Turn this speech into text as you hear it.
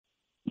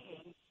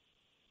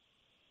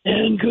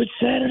And good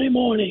Saturday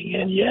morning.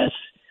 And yes,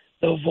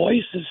 the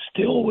voice is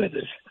still with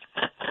us.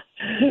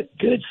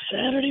 Good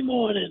Saturday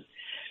morning.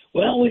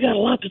 Well, we got a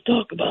lot to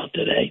talk about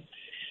today.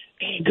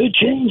 Got a good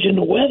change in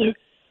the weather.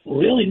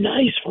 Really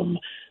nice from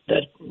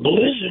that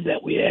blizzard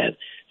that we had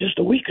just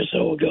a week or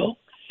so ago.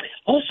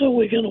 Also,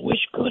 we're going to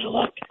wish good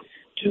luck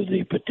to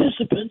the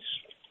participants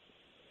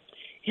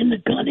in the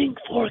Gunning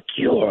for a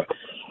Cure.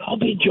 I'll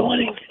be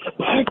joining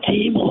our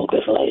team a little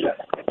bit later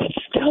at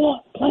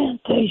Stella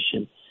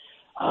Plantation.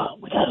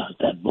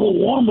 That little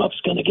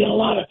warm-up's going to get a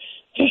lot of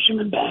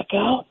fishermen back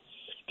out.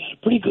 Got a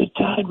pretty good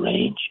tide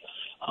range.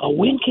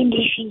 Wind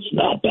conditions,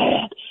 not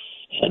bad.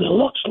 And it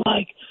looks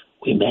like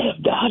we may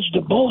have dodged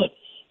a bullet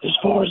as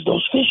far as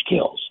those fish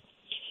kills.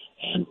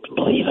 And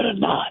believe it or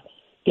not,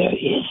 there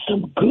is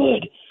some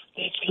good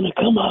that's going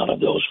to come out of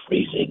those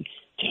freezing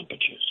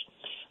temperatures.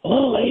 A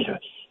little later,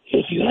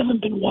 if you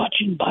haven't been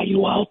watching Bayou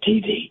Wild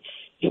TV,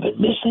 you've been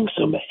missing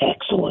some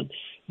excellent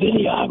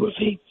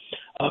videography.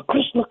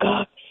 Chris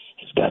Lecoq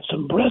has got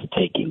some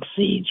breathtaking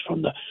scenes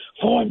from the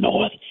far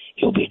north.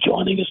 He'll be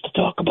joining us to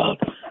talk about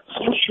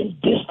social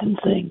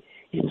distancing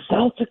in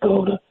South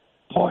Dakota,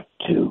 Part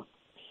 2.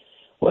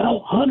 Well,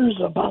 hunters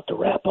are about to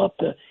wrap up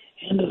the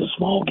end of the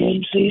small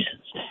game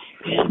seasons,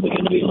 and we're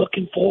going to be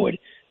looking forward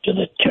to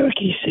the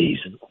turkey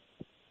season.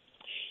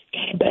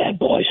 Got a bad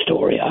boy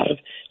story out of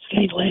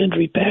St.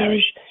 Landry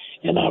Parish,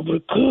 and I've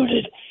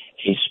recruited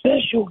a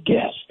special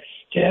guest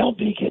to help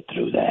me get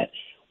through that.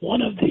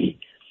 One of the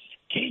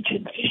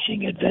Cajun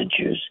Fishing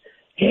Adventures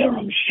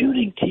harem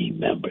shooting team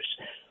members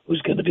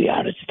who's going to be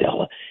out at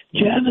Stella,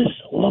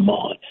 Janice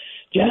Lamont.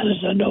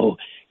 Janice, I know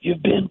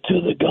you've been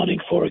to the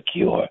Gunning for a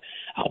Cure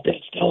out there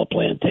at Stella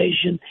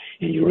Plantation,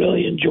 and you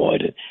really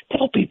enjoyed it.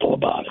 Tell people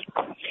about it.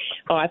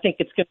 Oh, I think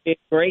it's going to be a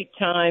great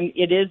time.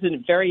 It is a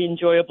very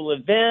enjoyable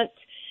event.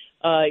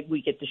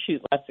 We get to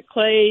shoot lots of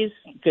clays,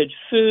 good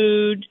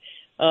food,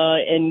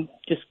 and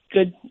just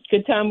good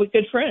time with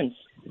good friends.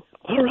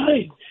 All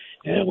right.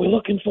 And we're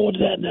looking forward to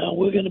that now.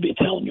 We're going to be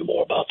telling you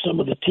more about some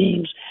of the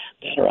teams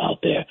that are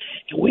out there.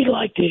 And we'd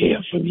like to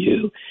hear from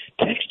you.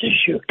 Text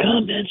us your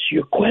comments,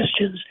 your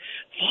questions,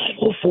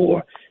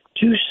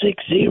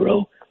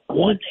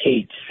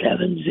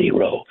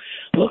 504-260-1870.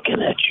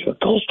 Looking at your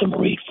coastal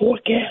marine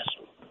forecast.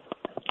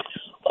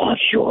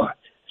 Offshore,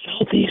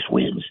 southeast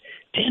winds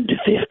 10 to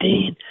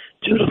 15,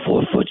 2 to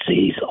 4 foot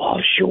seas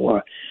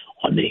offshore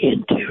on the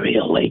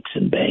interior lakes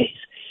and bays.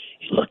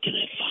 You're looking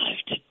at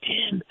 5 to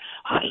 10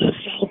 out of the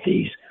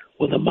southeast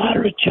with a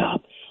moderate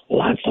chop,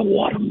 lots of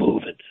water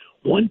moving,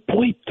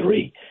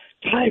 1.3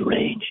 tide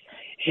range,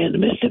 and the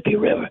Mississippi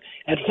River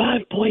at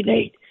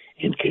 5.8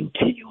 and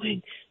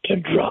continuing to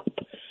drop.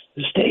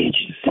 The stage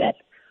is set.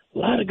 A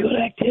lot of good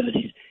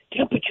activities.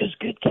 Temperatures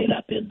could get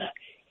up in the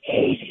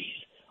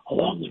 80s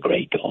along the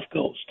Great Gulf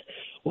Coast.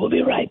 We'll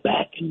be right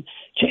back and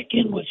check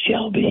in with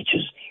Shell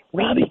Beach's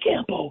Robbie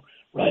Campo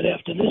right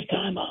after this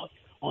time out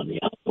on the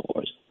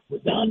Outdoors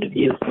with Don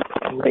DeVue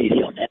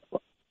Radio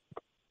Network.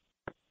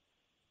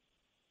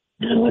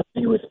 Now let's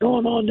see what's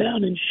going on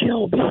down in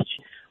Shell Beach.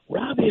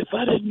 Robbie, if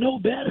I didn't know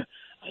better,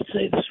 I'd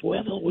say this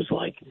weather was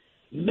like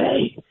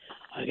May.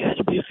 I had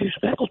to be a few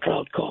speckled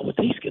trout caught with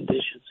these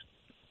conditions.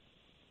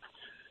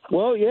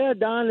 Well, yeah,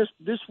 Don,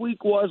 this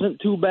week wasn't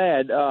too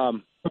bad.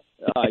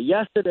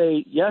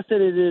 Yesterday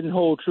didn't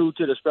hold true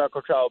to the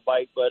speckled trout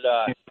bite, but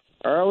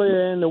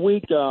earlier in the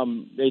week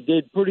they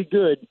did pretty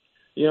good.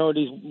 You know,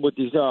 these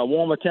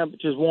warmer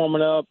temperatures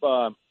warming up,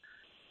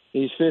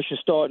 these fish are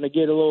starting to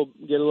get a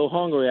little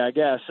hungry, I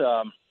guess.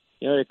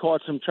 You know, they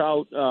caught some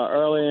trout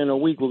earlier in the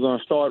week. We're going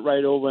to start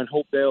right over in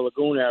Hopedale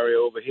Lagoon area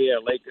over here,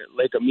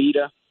 Lake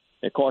Amita.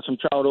 They caught some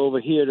trout over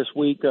here this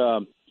week.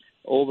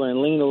 Over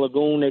in Lena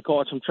Lagoon, they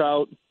caught some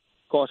trout.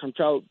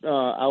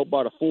 Out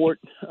by the fort.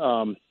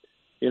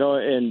 You know,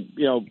 and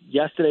you know,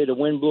 yesterday the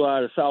wind blew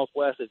out of the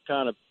southwest.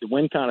 The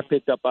wind kind of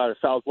picked up out of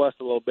the southwest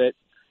a little bit,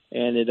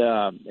 and it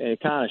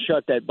kind of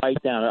shut that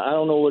bite down. I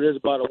don't know what it is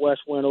about a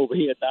west wind over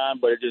here, Don,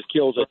 but it just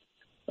kills it.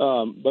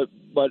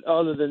 But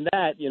other than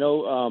that, you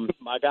know,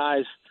 my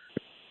guys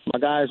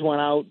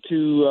went out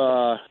to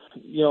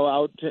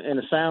in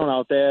the sound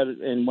out there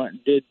and went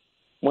and did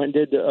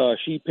the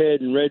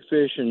sheephead and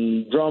redfish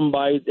and drum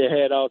bite they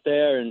had out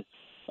there, and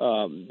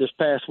this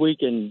past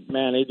week, and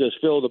man, they just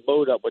filled the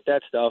boat up with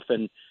that stuff.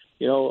 And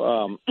you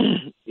know,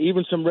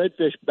 even some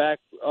redfish back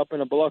up in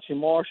the Biloxi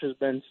Marsh has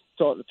been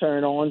starting to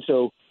turn on.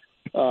 So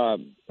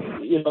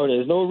you know,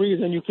 there's no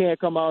reason you can't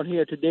come out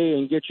here today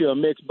and get you a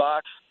mixed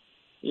box,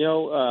 you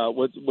know,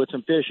 with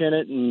some fish in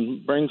it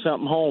and bring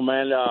something home,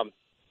 man. You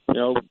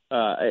know,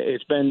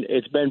 it's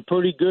been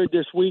pretty good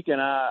this week,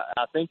 and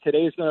I think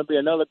today's going to be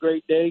another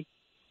great day.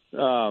 You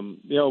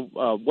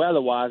know,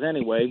 weather-wise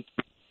anyway.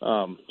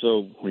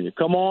 So when you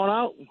come on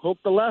out, hook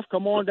the left,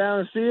 come on down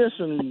and see us,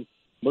 and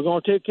we're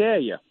going to take care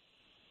of you.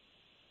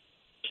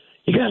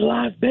 You got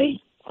live bait?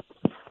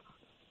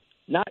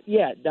 Not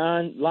yet,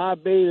 Don.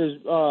 Live bait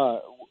is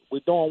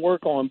we're doing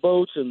work on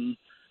boats and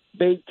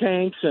bait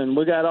tanks, and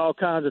we got all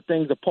kinds of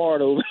things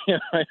apart over here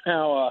right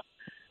now.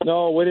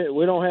 No,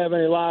 we don't have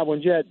any live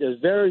ones yet. There's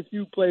very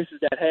few places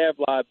that have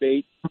live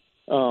bait.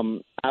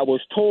 I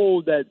was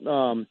told that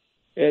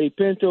Eddie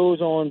Pinto's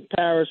on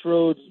Paris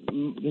Road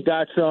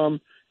got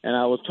some, and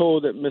I was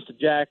told that Mr.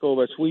 Jack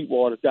over at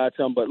Sweetwater's got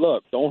some. But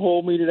look, don't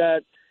hold me to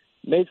that.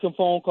 Make some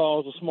phone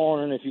calls this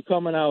morning. If you're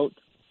coming out,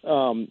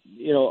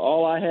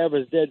 all I have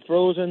is dead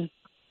frozen.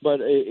 But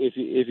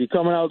if you're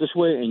coming out this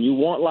way and you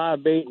want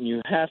live bait and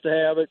you have to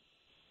have it,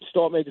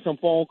 start making some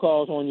phone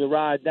calls on your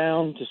ride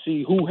down to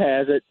see who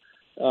has it.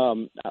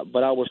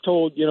 But I was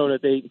told,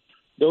 that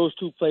those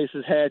two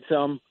places had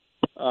some.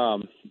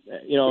 Like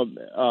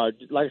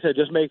I said,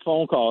 just make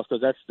phone calls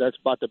because that's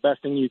about the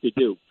best thing you could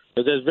do.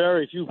 Because there's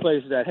very few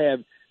places that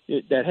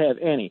have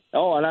any.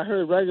 Oh, and I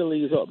heard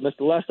Regularly's,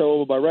 Mr. Lester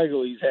over by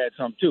Regularly's had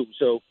some too.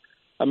 So,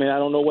 I mean, I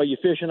don't know where you're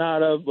fishing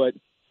out of, but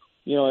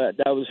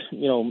that was,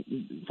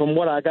 from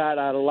what I got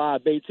out of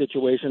live bait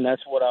situation,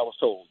 that's what I was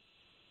told.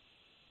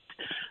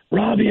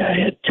 Robbie, I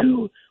had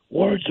 2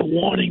 words of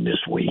warning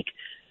this week.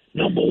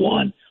 Number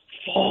 1,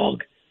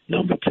 fog.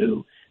 Number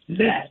 2,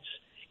 gnats.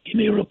 Give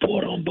me a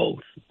report on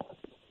both.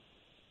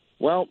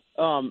 Well,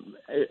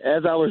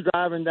 as I was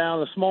driving down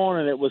this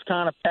morning, it was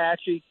kind of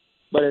patchy,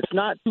 but it's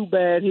not too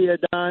bad here,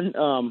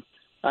 Don.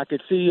 I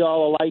could see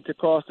all the lights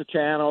across the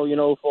channel,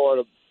 for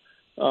the,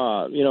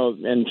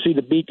 and see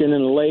the beacon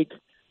in the lake.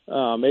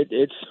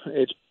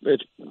 It's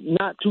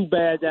not too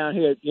bad down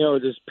here.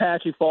 There's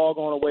patchy fog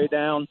on the way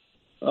down.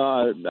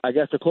 I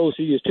guess the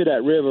closer you is to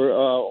that river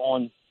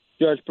on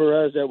Judge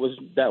Perez, that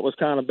was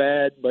kind of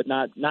bad, but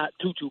not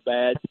too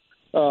bad.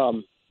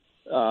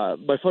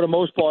 But for the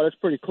most part, it's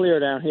pretty clear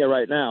down here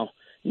right now.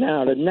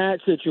 Now, the gnat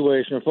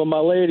situation for my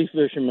lady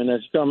fishermen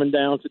that's coming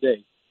down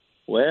today,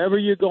 wherever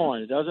you're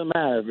going, it doesn't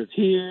matter if it's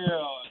here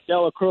or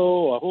Delacroix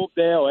or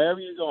Hopedale, wherever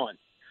you're going,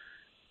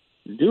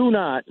 do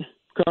not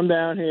come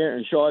down here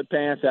in short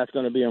pants. That's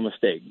going to be a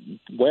mistake.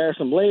 Wear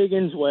some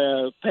leggings,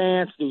 wear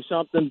pants, do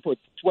something, put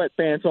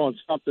sweatpants on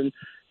something.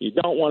 You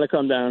don't want to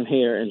come down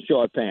here in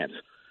short pants.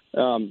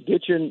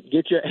 Get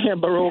your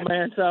Amber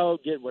Romance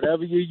out. Get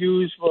whatever you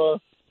use for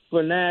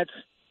gnats.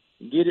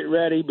 Get it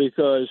ready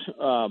because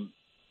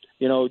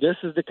this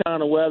is the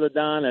kind of weather,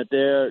 Don, that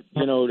they're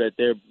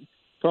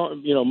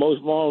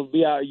most vulnerable to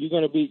be out. You're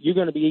going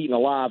to be eaten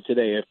alive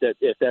today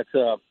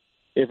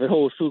if it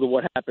holds true to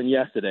what happened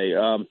yesterday.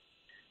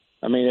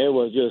 I mean, it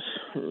was just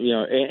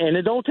and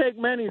it don't take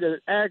many to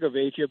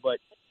aggravate you, but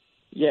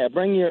yeah,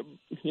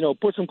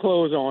 put some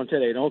clothes on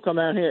today. Don't come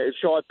down here in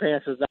short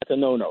pants. That's a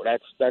no.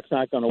 That's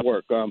not going to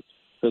work.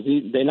 Because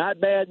they're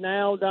not bad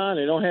now, Don.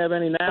 They don't have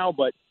any now,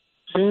 but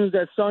as soon as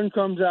that sun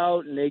comes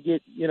out and they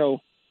get,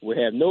 we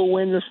have no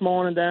wind this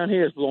morning down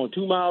here. It's blowing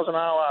 2 miles an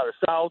hour out of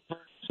south.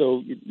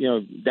 So,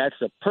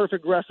 that's a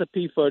perfect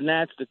recipe for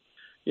gnats to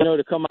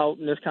come out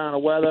in this kind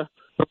of weather.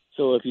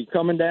 So if you're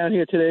coming down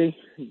here today,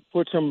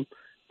 put some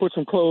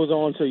clothes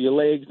on so your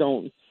legs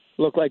don't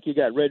look like you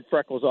got red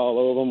freckles all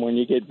over them when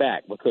you get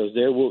back, because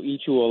they will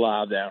eat you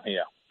alive down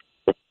here.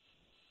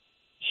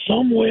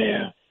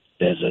 Somewhere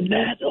there's a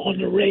gnat on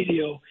the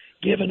radio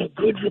giving a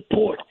good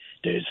report.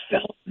 There's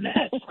fellow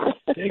gnats.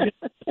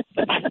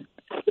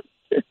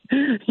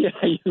 Yeah,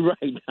 you're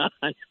right,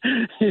 Don.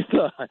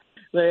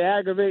 They're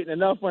aggravating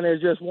enough when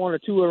there's just 1 or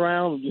 2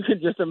 around. You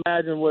can just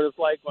imagine what it's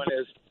like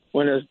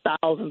when there's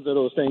thousands of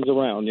those things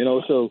around.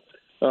 So,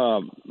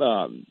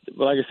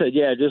 like I said,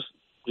 yeah,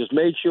 just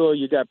make sure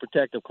you got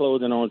protective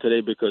clothing on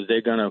today, because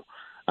they're gonna.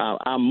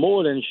 I'm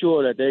more than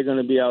sure that they're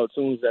gonna be out as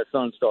soon as that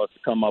sun starts to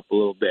come up a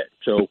little bit.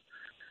 So.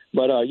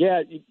 But,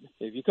 yeah,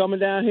 if you're coming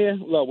down here,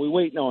 look, we're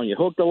waiting on you.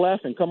 Hook the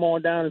left and come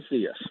on down and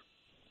see us.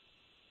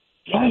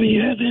 Bobby, you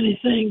have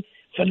anything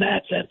for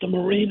gnats at the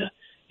marina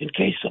in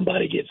case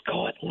somebody gets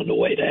caught on the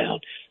way down?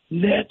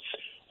 Nets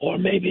or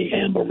maybe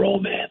Amber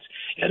Romance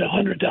at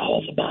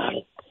 $100 a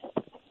bottle?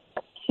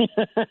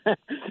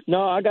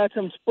 No, I got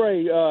some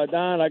spray,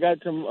 Don. I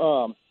got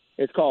some.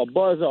 It's called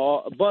Buzz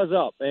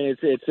Up, and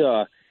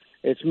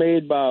it's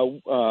made by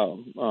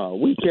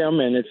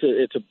Weechem, and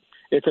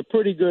it's a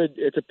pretty good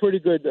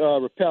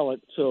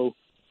repellent. So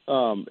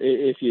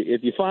if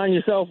you find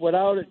yourself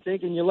without it,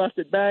 thinking you left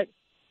it back,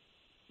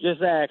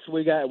 just ask.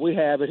 We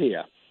have it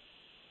here.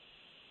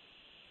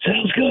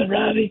 Sounds good,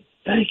 Robbie.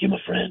 Thank you, my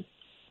friend.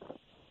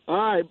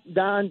 All right,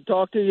 Don.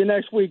 Talk to you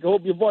next week.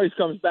 Hope your voice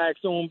comes back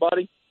soon,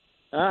 buddy.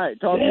 All right,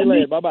 talk to you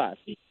later. Bye-bye.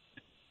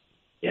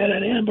 Yeah,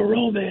 that Amber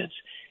Romance,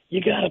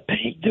 you got to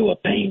do a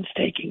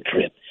painstaking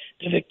trip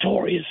to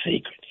Victoria's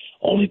Secret.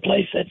 Only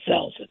place that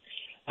sells it.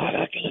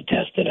 I can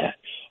attest to that.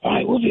 All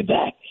right, we'll be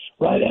back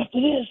right after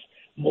this.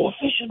 More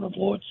fishing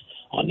reports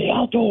on the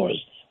outdoors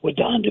with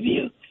Don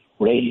Dubuque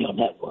Radio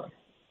Network.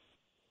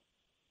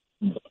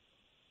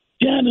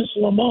 Janice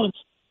Lamont's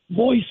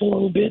voice a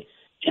little bit.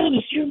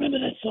 Janice, you remember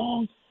that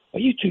song? Are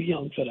you too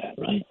young for that,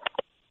 right?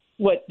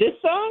 What, this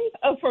song?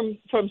 Oh, from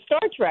Star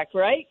Trek,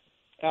 right?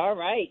 All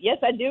right. Yes,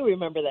 I do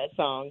remember that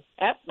song.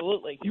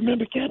 Absolutely. You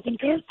remember Captain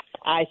Kirk?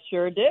 I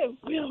sure do.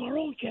 We have our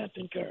own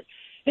Captain Kirk.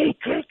 Hey,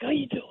 Kirk, how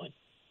you doing?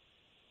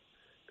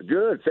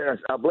 Good.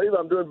 I believe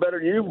I'm doing better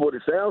than you, what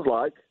it sounds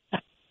like.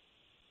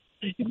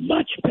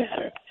 Much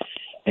better.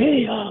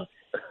 Hey,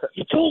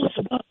 you told us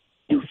about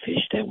new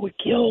fish that were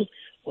killed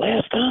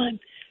last time.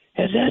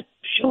 Has that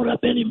showed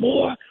up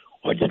anymore,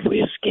 or did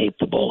we escape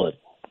the bullet?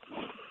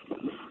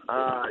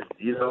 I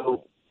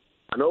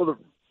know the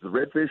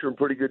redfish are in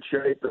pretty good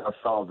shape. I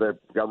saw that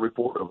got a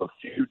report of a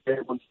few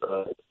dead ones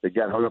that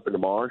got hung up in the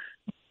marsh.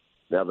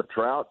 Now the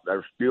trout,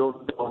 there's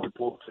still no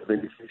reports of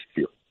any fish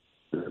killed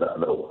that I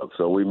know of.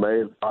 So we may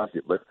have lost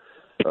it, but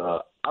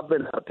I've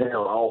been out of town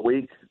all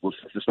week with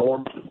the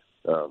storm,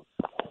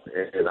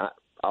 and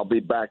I'll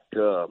be back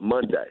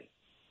Monday.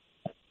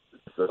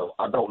 So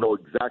I don't know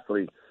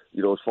exactly,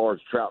 as far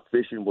as trout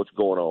fishing, what's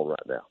going on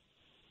right now.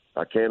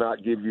 I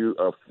cannot give you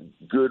a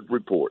good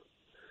report.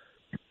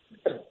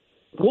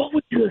 What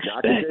would you expect?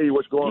 I can tell you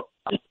what's going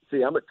on.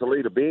 See, I'm at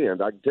Toledo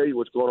Bend. I can tell you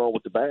what's going on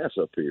with the bass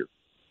up here.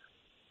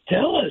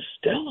 Tell us.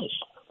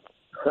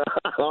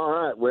 All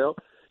right. Well,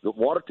 the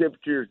water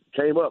temperature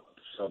came up.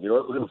 So, it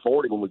was in the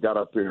 40 when we got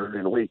up here early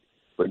in the week.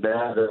 But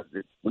now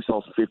we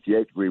saw some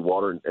 58-degree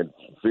water, and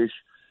fish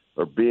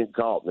are being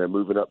caught, and they're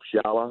moving up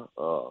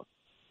shallow.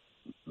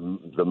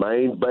 The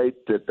main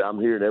bait that I'm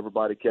hearing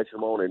everybody catch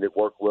them on, and it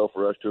worked well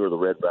for us too, are the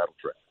red rattle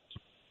traps.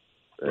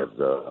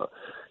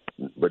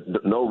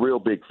 But no real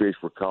big fish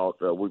were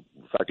caught. In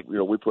fact,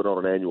 we put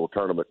on an annual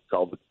tournament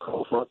called the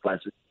Cold Front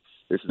Classic.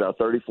 This is our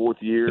 34th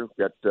year.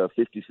 Got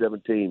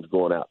 57 teams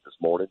going out this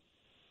morning,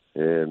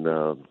 and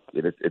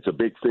it's a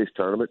big fish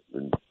tournament,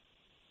 and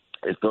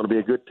it's going to be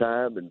a good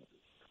time. And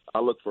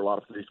I look for a lot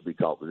of fish to be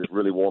caught because it's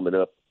really warming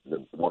up,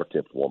 and the water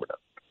temp's warming up.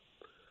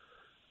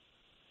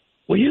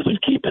 Well, you've been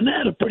keeping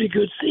that a pretty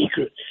good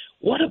secret.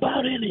 What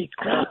about any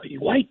crappie,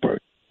 whitebird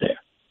there?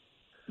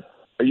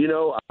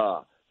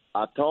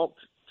 I talked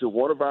to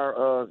one of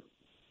our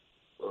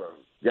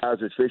guys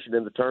that's fishing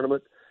in the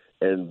tournament,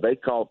 and they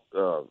caught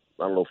 5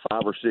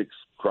 or 6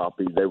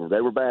 crappie. They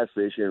were bass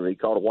fishing, and he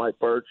caught a white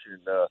perch,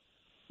 and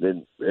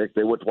then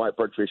they went to white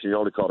perch fishing. He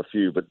only caught a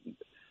few, but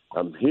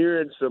I'm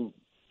hearing some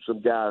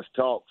guys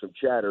talk, some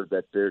chatter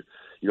that they're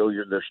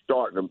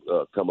starting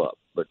to come up,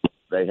 but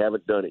they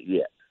haven't done it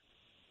yet.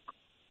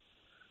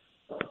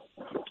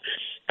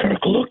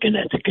 Kirk, looking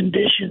at the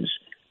conditions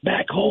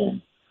back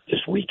home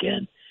this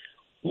weekend,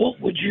 what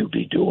would you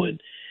be doing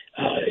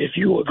if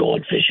you were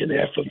going fishing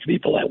there for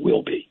people that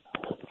will be?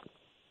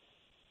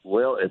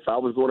 Well, if I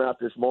was going out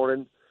this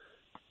morning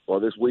or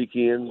this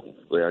weekend,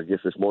 well, I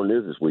guess this morning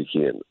is this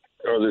weekend,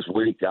 or this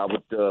week, I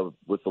would,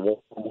 with the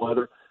warm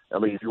weather,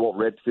 if you want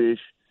redfish,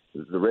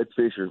 the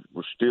redfish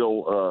were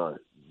still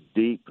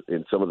deep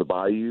in some of the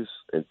bayous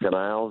and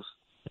canals.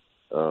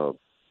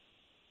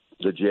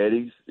 The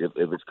jetties, if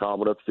it's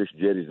calm enough to fish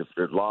jetties, if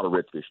there's a lot of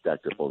redfish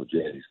stacked up on the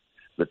jetties.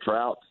 The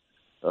trout,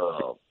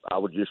 I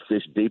would just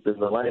fish deep in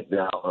the lake.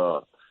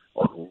 Now,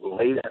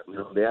 late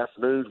in the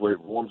afternoons when it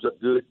warms up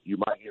good, you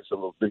might get some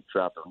of those big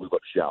trout that move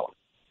up shallow.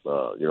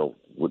 If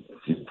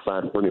you can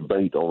find plenty of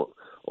bait on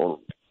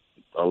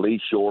a lee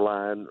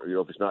shoreline, or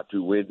if it's not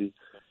too windy,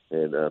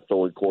 and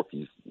throwing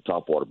corky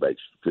topwater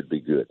baits could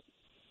be good.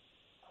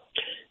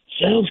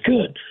 Sounds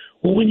good.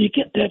 Well, when you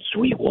get that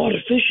sweet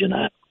water fishing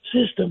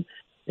system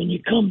and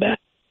you come back,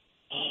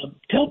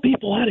 tell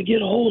people how to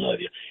get a hold of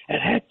you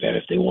at Hackberry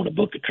if they want to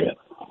book a trip.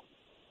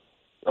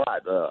 All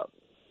right.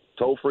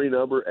 Toll-free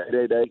number,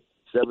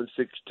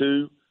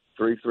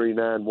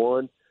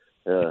 888-762-3391,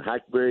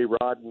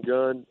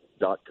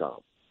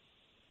 hackberryrodandgun.com.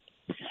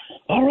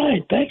 All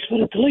right. Thanks for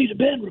the Toledo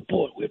Bend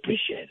report. We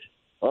appreciate it.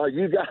 Oh,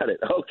 you got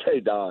it. Okay,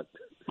 Don.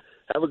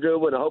 Have a good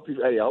one. I hope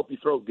your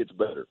throat gets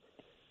better.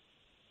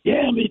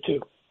 Yeah, me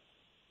too.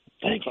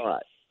 Thank you. All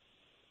right.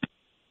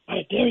 All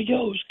right, there he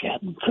goes,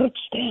 Captain Kirk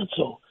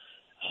Stansel.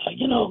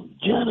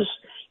 Janice,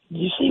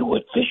 you see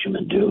what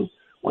fishermen do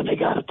when they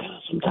got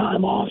some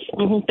time off?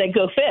 Mm-hmm. They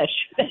go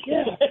fish.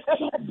 Yeah,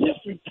 something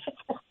different.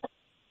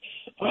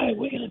 All right,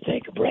 we're going to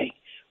take a break.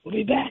 We'll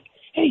be back.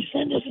 Hey,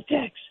 send us a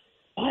text,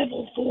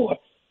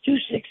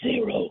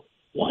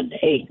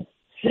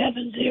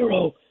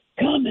 504-260-1870.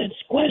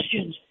 Comments,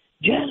 questions.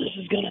 Janice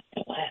is going to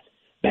handle that.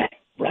 Back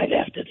right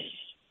after this.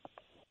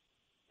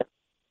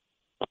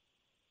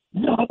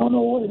 No, I don't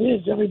know what it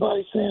is.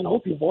 Everybody's saying, I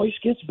hope your voice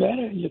gets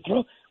better and your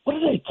throat. What are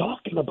they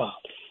talking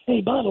about?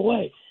 Hey, by the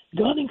way,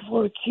 Gunning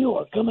for a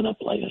Cure coming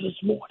up later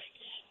this morning.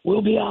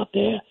 We'll be out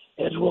there,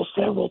 as will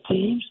several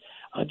teams.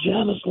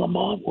 Janice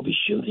Lamont will be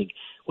shooting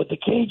with the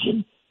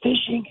Cajun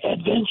Fishing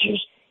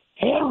Adventures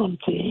Harem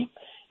team,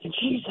 and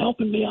she's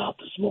helping me out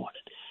this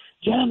morning.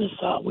 Janice,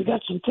 we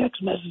got some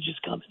text messages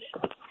coming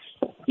in.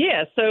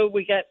 Yeah, so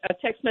we got a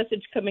text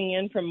message coming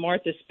in from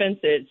Martha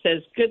Spencer. It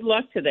says, good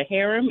luck to the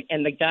harem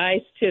and the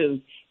guys,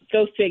 too.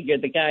 Go figure,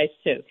 the guys,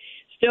 too.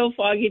 Still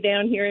foggy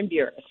down here in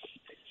Buras.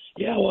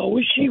 Yeah, well, I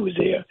wish she was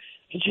here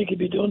and she could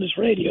be doing this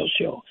radio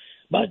show.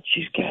 But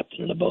she's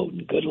captaining the boat,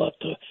 and good luck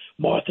to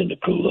Martha and the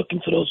crew looking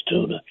for those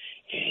tuna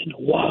and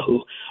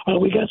wahoo. All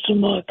right, we got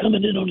some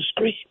coming in on the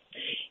screen.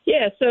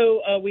 Yeah,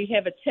 so we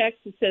have a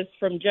text that says,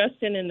 from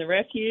Justin in the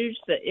Refuge,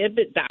 the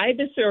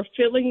ibis are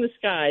filling the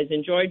skies.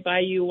 Enjoyed by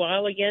you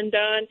while again,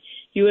 Don.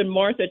 You and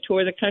Martha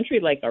tour the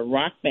country like a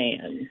rock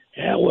band.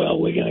 Yeah, well,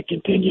 we're going to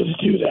continue to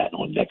do that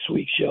on next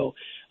week's show.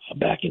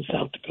 back in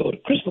South Dakota.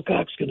 Chris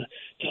Lecoq's going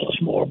to tell us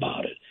more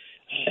about it.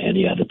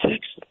 Any other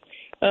texts?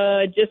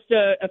 Just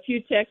a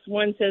few texts.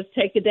 One says,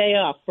 take a day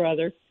off,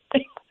 brother.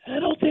 I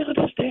don't think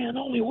I understand.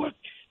 I only work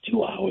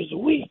 2 hours a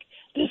week.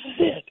 This is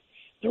it.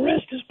 The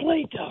rest is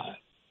playtime.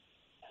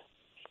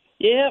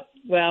 Yep.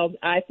 Well,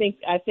 I think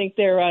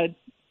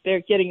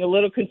they're getting a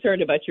little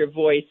concerned about your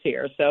voice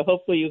here. So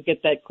hopefully you'll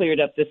get that cleared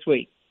up this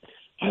week.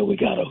 All right, we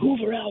got a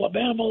Hoover,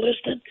 Alabama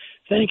listing.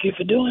 Thank you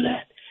for doing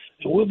that.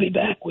 And we'll be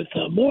back with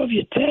more of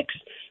your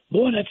texts,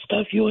 more of that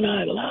stuff you and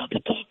I are allowed to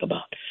talk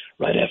about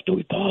right after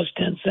we pause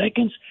 10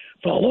 seconds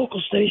for our local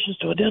stations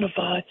to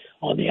identify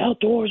on the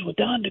Outdoors with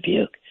Don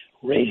Dubuque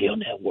Radio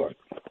Network.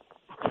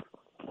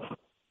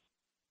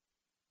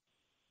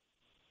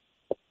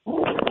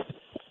 All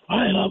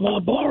right,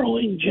 I'm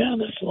borrowing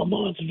Janice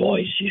Lamont's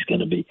voice. She's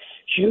going to be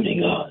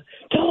shooting.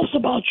 Tell us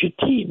about your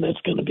team that's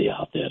going to be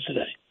out there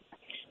today.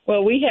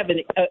 Well, we have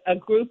a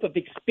group of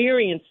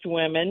experienced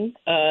women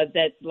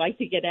that like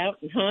to get out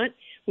and hunt.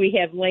 We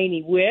have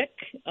Lainey Wick,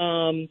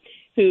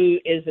 who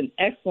is an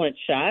excellent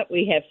shot.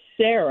 We have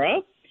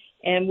Sarah,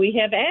 and we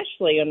have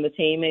Ashley on the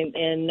team,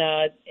 and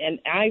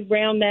I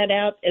round that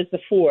out as the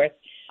fourth.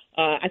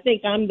 I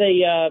think I'm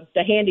the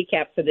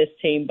handicap for this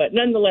team, but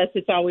nonetheless,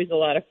 it's always a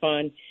lot of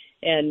fun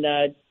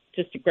and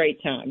just a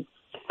great time.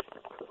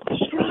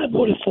 Describe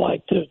what it's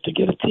like to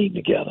get a team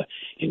together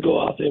and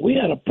go out there. We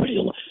had a pretty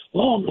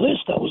long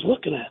list I was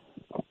looking at.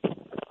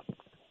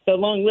 The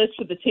long list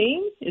for the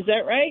team? Is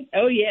that right?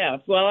 Oh, yeah.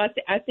 Well,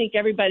 I think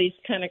everybody's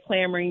kind of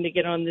clamoring to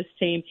get on this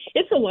team.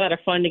 It's a lot of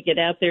fun to get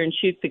out there and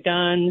shoot the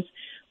guns,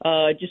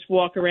 just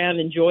walk around,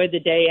 enjoy the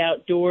day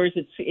outdoors.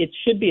 It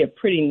should be a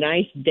pretty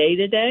nice day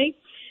today.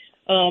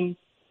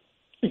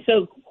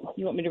 So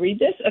you want me to read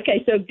this?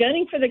 Okay, so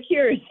Gunning for the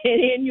Cure is an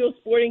annual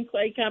sporting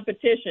clay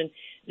competition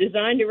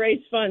designed to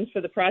raise funds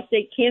for the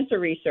prostate cancer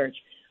research.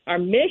 Our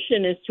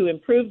mission is to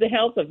improve the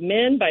health of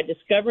men by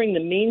discovering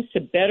the means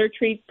to better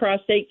treat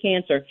prostate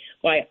cancer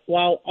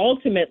while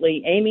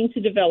ultimately aiming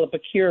to develop a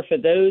cure for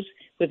those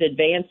with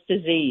advanced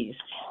disease.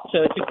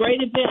 So it's a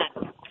great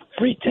event.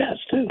 Free test,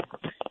 too.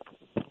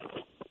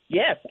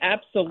 Yes,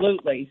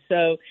 absolutely.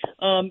 So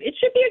it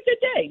should be a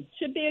good day.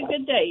 Should be a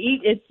good day.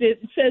 It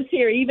says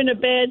here, even a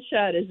bad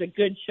shot is a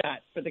good shot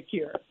for the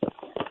cure.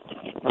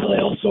 Well,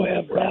 they also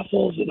have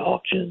raffles and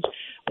auctions,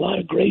 a lot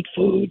of great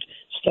food,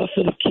 stuff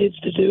for the kids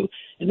to do.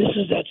 And this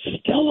is at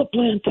Stella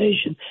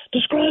Plantation.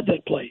 Describe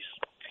that place.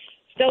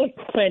 Stella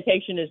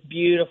Plantation is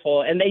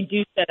beautiful, and they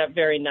do set up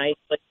very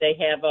nicely. They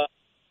have a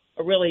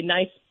really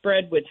nice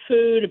spread with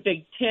food, a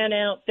big tent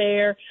out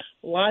there,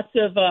 lots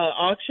of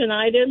auction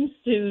items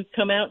to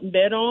come out and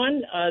bid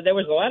on. There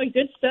was a lot of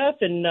good stuff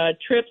and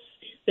trips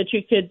that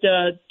you could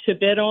to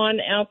bid on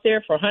out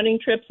there for hunting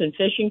trips and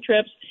fishing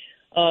trips.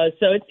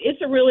 So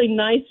it's a really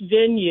nice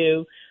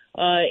venue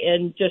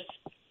and just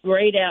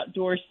great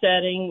outdoor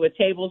setting with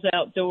tables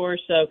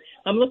outdoors. So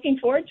I'm looking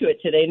forward to it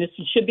today, and it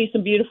should be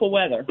some beautiful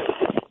weather.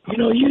 You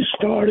know, you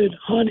started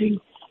hunting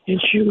and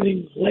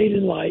shooting late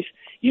in life.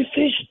 You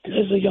fished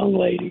as a young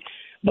lady,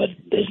 but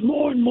there's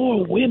more and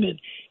more women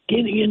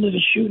getting into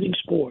the shooting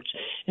sports,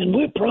 and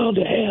we're proud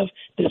to have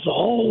this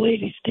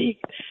all-ladies team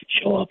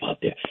show up out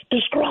there.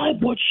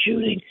 Describe what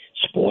shooting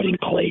sporting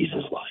clays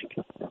is like.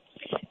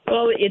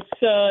 Well,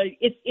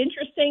 it's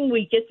interesting.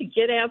 We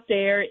get out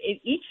there. At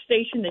each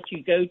station that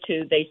you go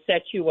to, they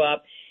set you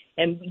up,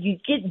 and you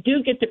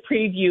do get to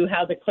preview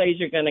how the clays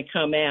are going to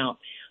come out.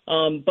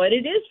 But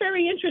it is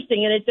very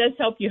interesting, and it does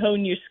help you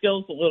hone your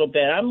skills a little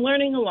bit. I'm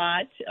learning a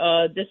lot.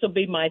 This will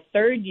be my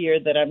third year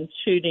that I'm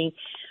shooting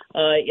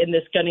in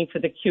this Gunning for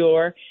the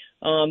Cure,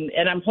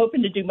 and I'm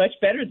hoping to do much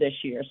better this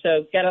year.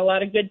 So got a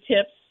lot of good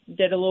tips,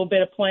 did a little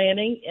bit of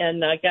planning,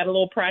 and got a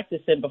little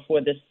practice in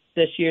before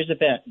this year's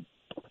event.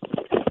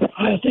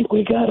 I think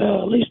we got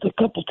at least a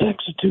couple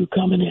texts or two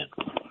coming in.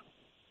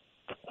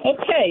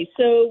 Okay,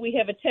 so we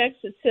have a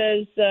text that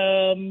says,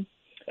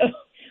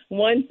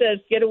 one says,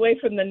 get away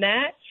from the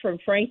gnats, from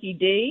Frankie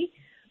D.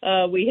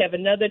 We have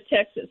another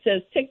text that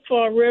says,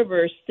 Tickfaw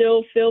River,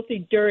 still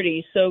filthy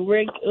dirty, so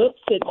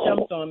it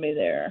jumped on me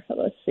there.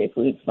 Let's see if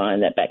we can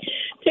find that back.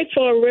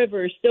 Tickfaw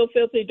River, still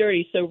filthy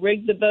dirty, so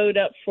rig the boat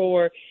up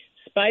for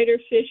spider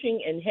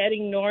fishing and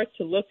heading north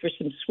to look for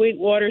some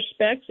sweetwater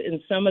specks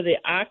in some of the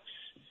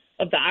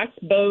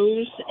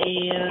oxbows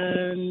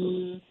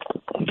and...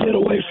 Get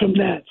away from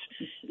that.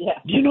 Yeah.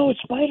 Do you know what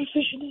spider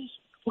fishing is?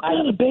 What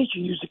kind of bait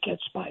you use to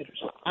catch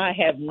spiders? I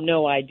have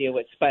no idea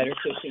what spider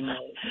fishing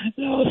is.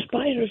 No,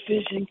 spider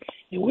fishing,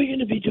 and we're going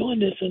to be doing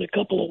this in a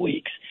couple of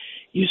weeks.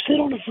 You sit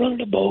on the front of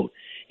the boat,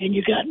 and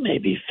you got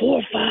maybe 4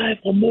 or 5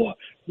 or more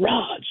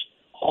rods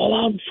all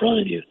out in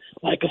front of you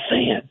like a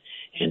fan,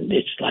 and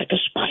it's like a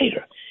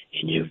spider.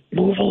 And you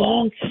move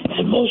along,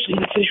 and mostly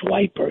you fish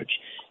white perch.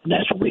 And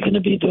that's what we're going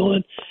to be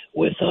doing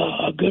with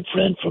a good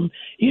friend from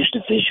used to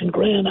fish in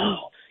Grand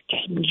Isle,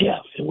 Captain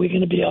Jeff, and we're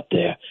going to be up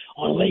there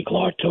on Lake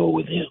Larto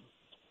with him.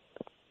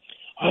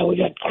 All right, we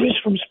got Chris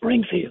from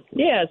Springfield.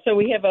 Yeah, so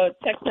we have a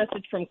text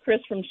message from Chris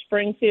from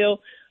Springfield.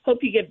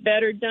 Hope you get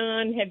better,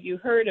 Don. Have you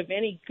heard of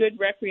any good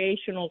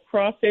recreational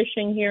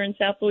crawfishing here in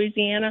South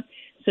Louisiana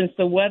since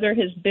the weather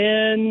has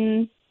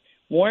been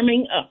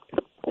warming up?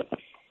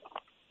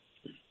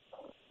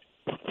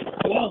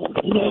 Well,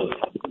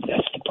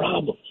 that's the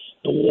problem.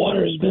 The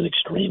water has been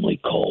extremely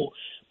cold,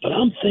 but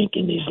I'm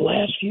thinking these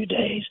last few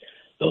days,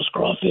 those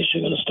crawfish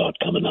are going to start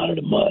coming out of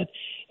the mud,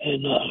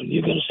 and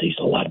you're going to see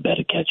a lot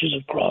better catches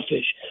of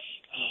crawfish.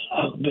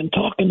 I've been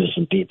talking to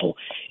some people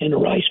in the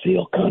rice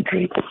field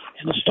country,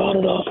 and it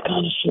started off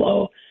kind of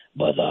slow,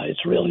 but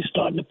it's really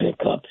starting to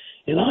pick up.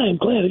 And I am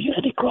glad. Have you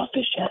had any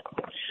crawfish yet?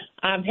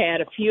 I've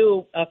had a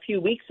few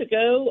weeks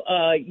ago.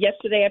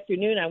 Yesterday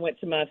afternoon, I went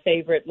to my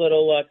favorite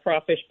little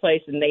crawfish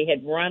place, and they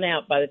had run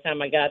out by the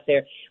time I got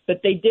there.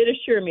 But they did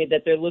assure me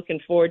that they're looking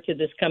forward to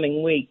this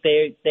coming week.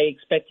 They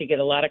expect to get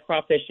a lot of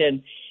crawfish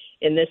in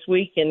this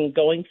week and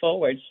going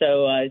forward.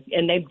 So,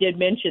 and they did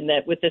mention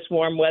that with this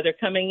warm weather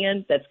coming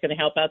in, that's going to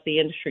help out the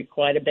industry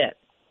quite a bit.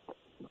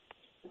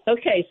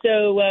 Okay,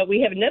 so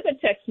we have another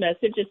text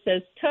message. It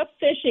says, tough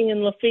fishing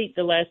in Lafitte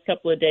the last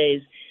couple of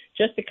days.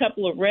 Just a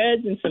couple of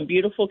reds and some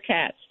beautiful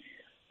cats.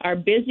 Our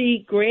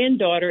busy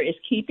granddaughter is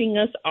keeping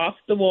us off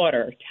the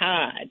water.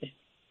 Todd.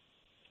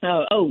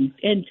 Todd.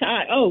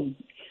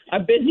 Our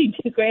busy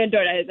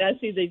granddaughter, I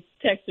see the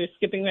text are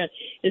skipping around,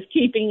 is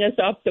keeping us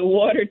off the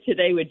water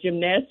today with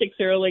gymnastics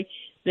early,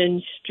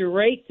 then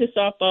straight to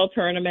softball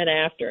tournament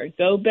after.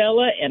 Go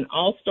Bella and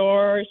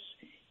All-Stars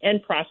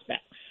and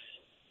prospects.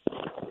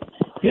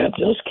 Yeah,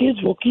 those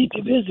kids will keep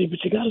you busy, but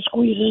you got to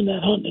squeeze in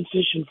that hunting and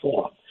fishing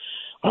for them.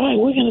 All right,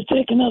 we're going to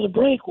take another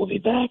break. We'll be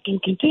back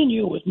and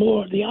continue with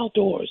more of the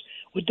outdoors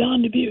with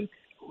Don Dubuque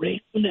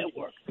Radio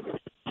Network.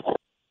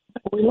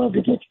 We love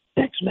to get your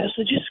text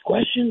messages,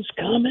 questions,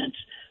 comments,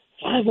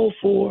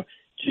 504-260-1870.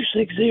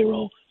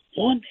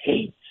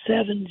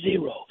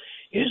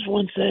 Here's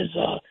one says,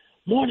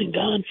 morning,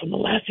 Don, from the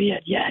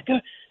Lafayette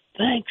Yacker.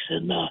 Thanks,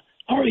 and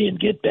hurry and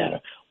get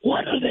better.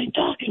 What are they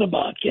talking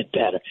about, get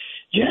better?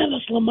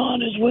 Janice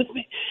Lamont is with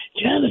me.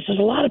 Janice, there's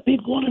a lot of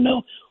people want to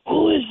know,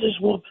 who is this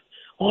woman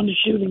on the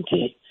shooting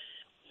team?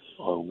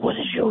 Or what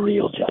is your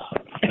real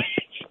job?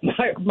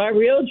 My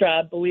real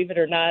job, believe it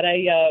or not,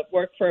 I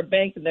work for a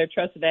bank in their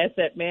trust and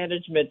asset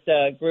management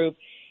group,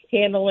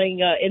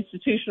 handling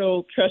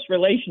institutional trust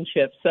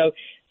relationships. So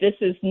this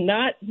is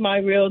not my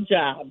real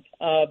job,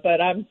 but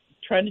I'm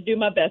trying to do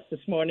my best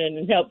this morning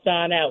and help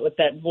Don out with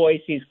that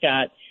voice he's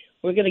got.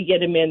 We're going to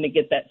get him in to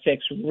get that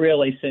fixed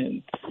really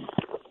soon.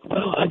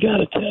 Well, I got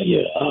to tell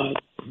you,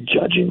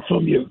 judging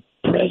from your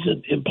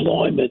present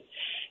employment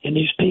and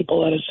these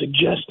people that are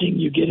suggesting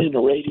you get into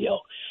radio,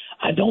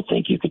 I don't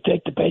think you could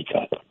take the pay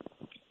cut.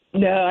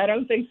 No, I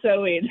don't think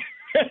so either.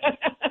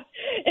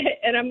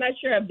 And I'm not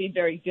sure I'd be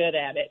very good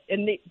at it.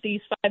 And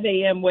these 5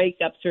 a.m.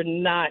 wake-ups are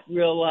not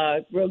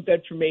real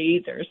good for me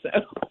either. So,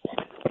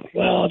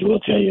 well, I will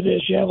tell you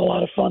this. You have a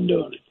lot of fun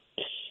doing it.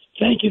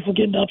 Thank you for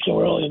getting up so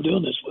early and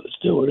doing this with us,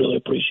 too. We really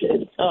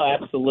appreciate it. Oh,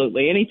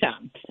 absolutely.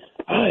 Anytime.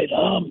 All right.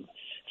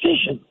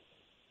 Fishing.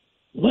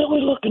 When are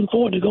we looking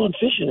forward to going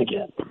fishing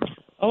again?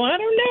 Oh, I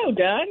don't know,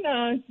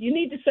 Don. You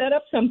need to set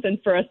up something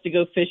for us to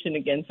go fishing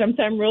again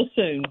sometime real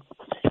soon.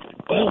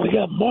 Well, we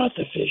got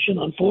Martha fishing.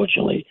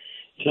 Unfortunately,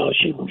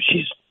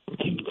 she's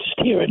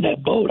steering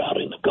that boat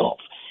out in the Gulf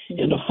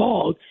in the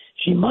fog.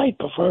 She might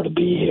prefer to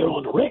be here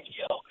on the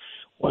radio,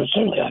 or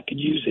certainly I could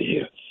use it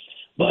here.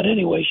 But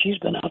anyway, she's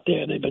been out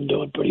there, and they've been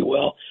doing pretty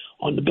well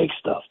on the big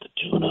stuff, the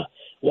tuna,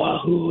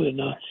 wahoo, and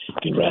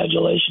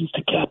congratulations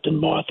to Captain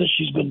Martha.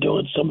 She's been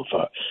doing some of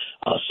her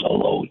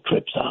solo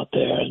trips out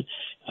there, and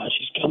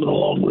she's coming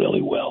along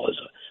really well as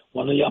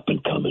one of the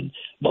up-and-coming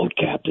boat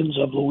captains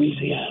of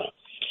Louisiana.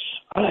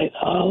 All right,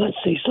 let's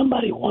see.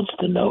 Somebody wants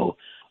to know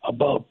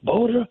about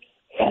boater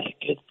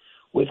etiquette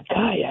with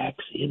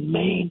kayaks in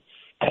Maine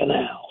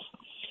canals.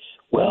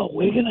 Well,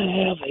 we're going to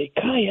have a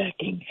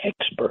kayaking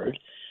expert,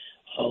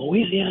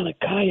 Louisiana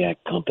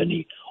Kayak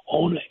Company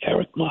owner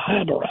Eric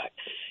Mahabarak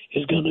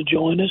is going to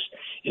join us,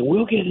 and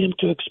we'll get him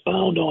to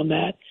expound on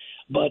that.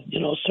 But,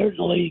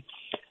 certainly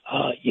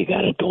you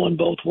got it going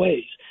both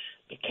ways.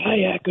 The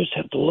kayakers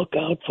have to look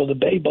out for the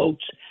bay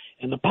boats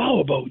and the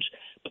power boats,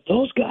 but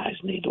those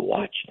guys need to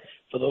watch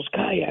for those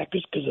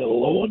kayakers because they're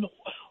low in the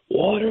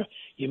water.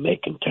 You're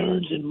making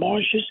turns in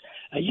marshes.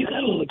 You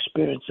got a little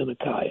experience in a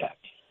kayak.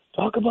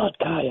 Talk about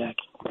kayaking.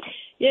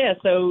 Yeah,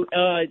 so,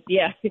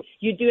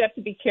 you do have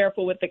to be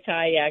careful with the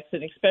kayaks,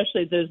 and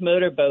especially those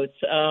motorboats.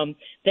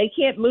 They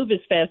can't move as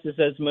fast as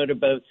those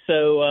motorboats,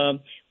 so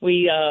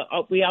we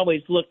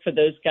always look for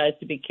those guys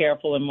to be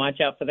careful and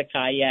watch out for the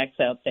kayaks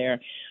out there.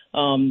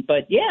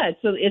 But, yeah,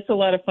 it's a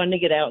lot of fun to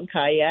get out and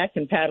kayak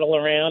and paddle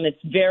around.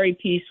 It's very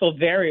peaceful,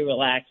 very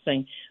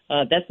relaxing.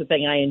 That's the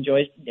thing I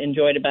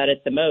enjoyed about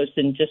it the most,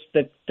 and just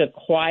the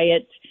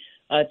quiet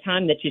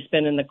time that you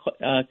spend in the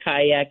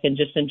kayak and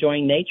just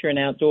enjoying nature and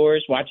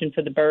outdoors, watching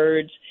for the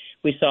birds.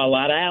 We saw a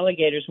lot of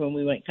alligators when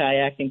we went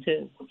kayaking,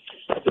 too.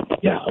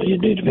 Yeah, you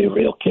need to be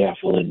real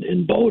careful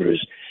in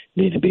boaters.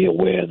 need to be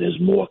aware there's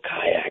more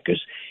kayakers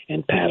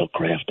and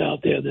paddlecraft out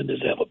there than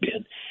there's ever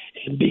been.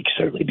 And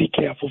certainly be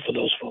careful for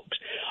those folks.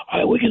 All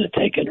right, we're going to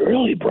take an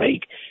early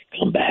break,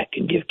 come back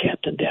and give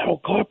Captain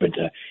Daryl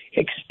Carpenter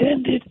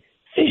extended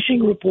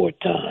fishing report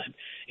time.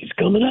 It's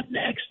coming up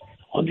next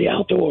on The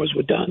Outdoors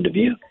with Don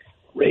DeVue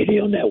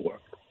Radio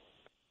Network.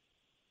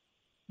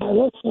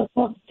 Let's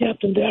talk to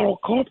Captain Daryl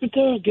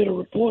Carpenter and get a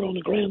report on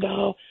the Grand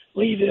Isle,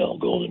 Leeville,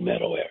 Golden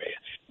Meadow area.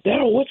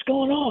 Daryl, what's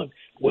going on?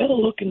 Weather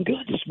looking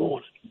good this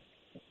morning.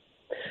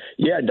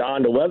 Yeah,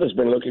 Don, the weather's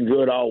been looking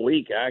good all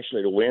week.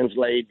 Actually, the wind's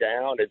laid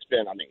down. It's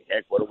been,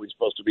 heck, what are we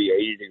supposed to be,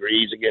 80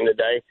 degrees again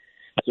today?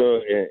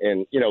 So,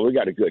 and we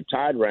got a good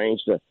tide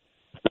range.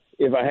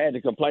 If I had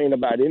to complain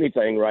about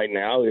anything right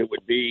now, it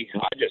would be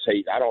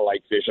I don't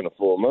like fishing a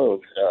full moon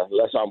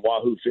unless I'm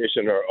wahoo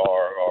fishing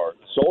or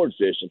sword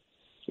fishing.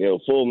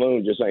 Full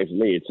moon just ain't for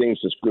me. It seems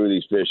to screw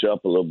these fish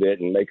up a little bit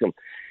and make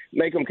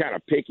them kind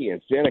of picky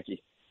and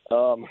finicky.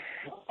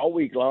 All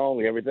week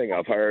long, everything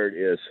I've heard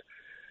is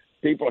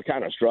people are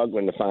kind of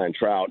struggling to find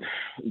trout.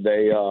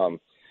 They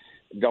don't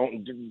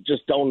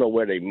know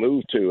where they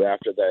moved to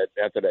after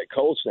that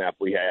cold snap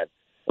we had.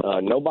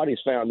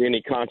 Nobody's found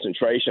any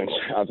concentrations.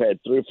 I've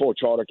had 3 or 4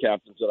 charter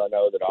captains that I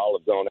know that all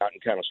have gone out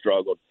and kind of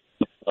struggled.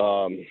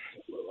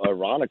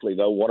 Ironically,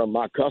 though, one of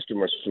my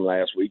customers from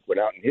last week went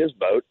out in his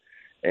boat,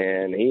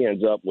 and he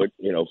ends up with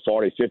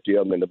 40, 50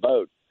 of them in the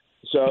boat.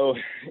 So,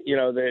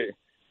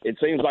 it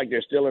seems like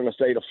they're still in a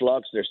state of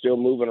flux. They're still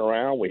moving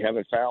around. We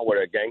haven't found where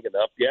they're ganging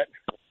up yet.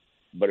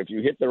 But if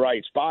you hit the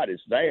right spot,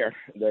 it's there.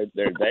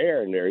 They're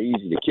there, and they're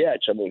easy to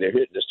catch.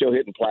 They're still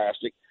hitting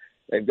plastic.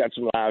 They've got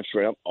some live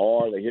shrimp,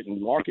 or they're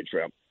hitting market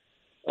shrimp.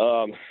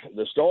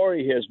 The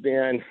story has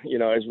been,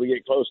 as we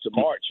get close to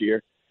March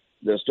here,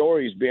 the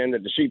story's been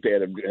that the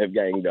sheephead have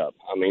ganged up.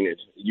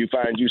 You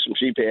find you some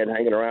sheephead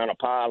hanging around a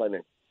pile,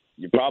 and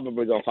you're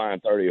probably going to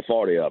find 30 or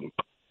 40 of them.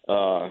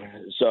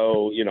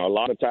 So, a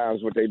lot of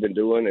times what they've been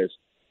doing is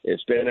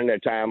spending their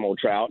time on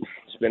trout,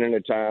 spending their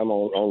time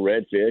on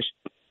redfish,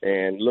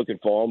 and looking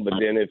for them. But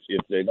then if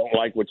they don't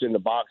like what's in the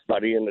box by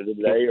the end of the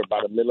day or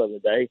by the middle of the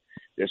day,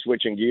 they're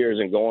switching gears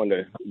and going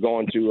to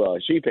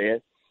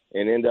sheephead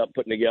and end up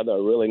putting together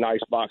a really nice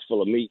box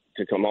full of meat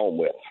to come home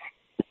with.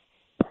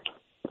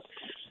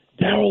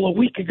 Daryl, a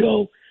week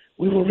ago,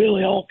 we were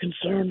really all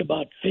concerned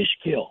about fish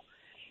kill.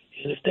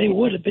 And if they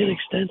would have been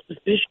extensive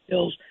fish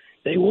kills,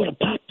 they would have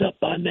popped up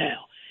by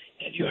now.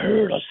 Have you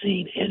heard or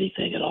seen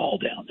anything at all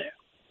down there?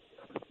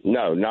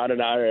 No, not in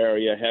our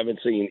area. Haven't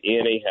seen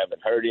any.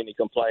 Haven't heard any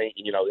complaint.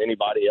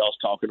 Anybody else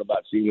talking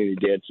about seeing any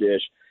dead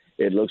fish.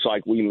 It looks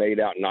like we made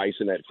out nice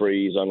in that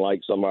freeze,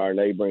 unlike some of our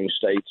neighboring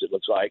states, it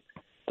looks like.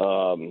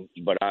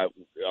 But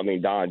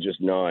Don,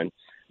 just none.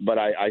 But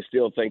I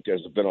still think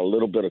there's been a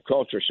little bit of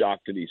culture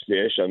shock to these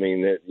fish.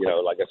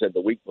 Like I said,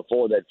 the week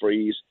before that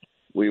freeze,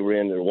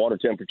 the water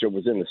temperature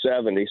was in the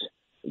 70s.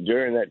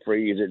 During that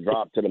freeze, it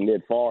dropped to the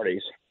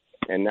mid-40s.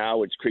 And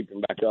now it's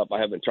creeping back up. I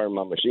haven't turned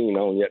my machine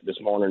on yet this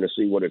morning to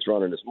see what it's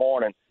running this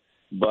morning,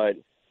 but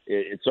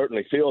it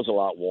certainly feels a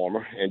lot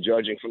warmer. And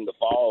judging from the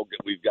fog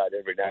that we've got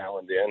every now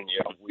and then,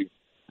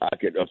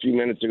 a few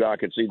minutes ago I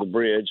could see the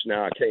bridge.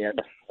 Now I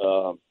can't,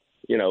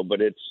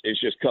 but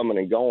it's just coming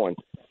and going.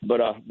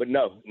 But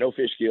no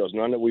fish kills,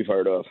 none that we've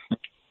heard of.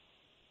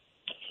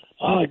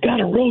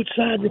 Got a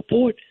roadside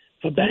report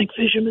for bank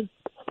fishermen?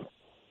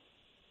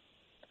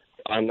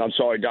 I'm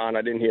sorry, Don,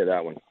 I didn't hear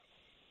that one.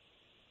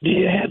 Do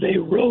you have a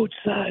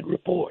roadside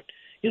report,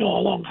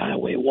 along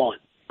Highway 1?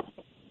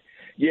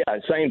 Yeah,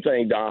 same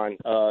thing, Don.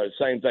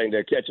 Same thing.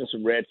 They're catching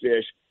some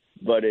redfish,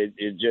 but it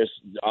just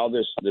all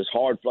this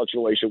hard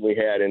fluctuation we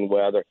had in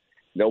weather.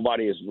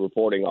 Nobody is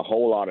reporting a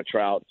whole lot of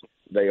trout.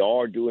 They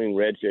are doing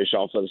redfish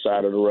off of the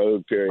side of the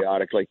road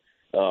periodically.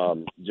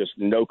 Just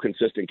no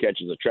consistent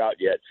catches of trout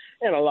yet.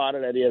 And a lot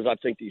of that is I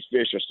think these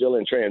fish are still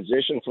in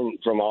transition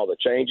from all the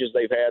changes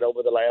they've had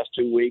over the last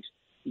 2 weeks.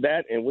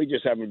 That, and we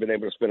just haven't been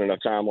able to spend enough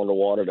time on the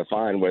water to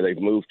find where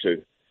they've moved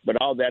to. But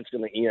all that's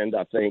going to end,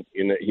 I think,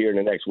 here in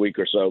the next week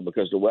or so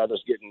because the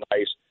weather's getting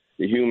nice.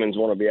 The humans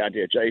want to be out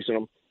there chasing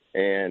them,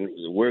 and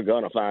we're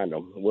going to find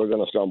them. We're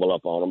going to stumble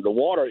up on them. The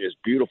water is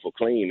beautiful,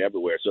 clean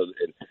everywhere. So,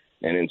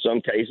 and in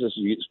some cases,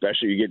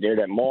 especially you get near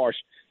that marsh,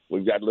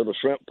 we've got little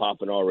shrimp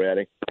popping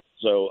already.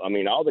 So,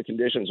 all the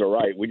conditions are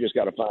right. We just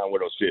got to find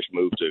where those fish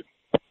move to.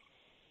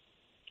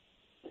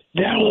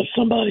 Daryl, if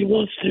somebody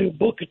wants to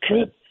book a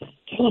trip,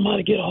 tell them how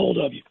to get a hold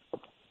of you.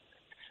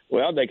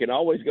 Well, they can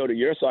always go to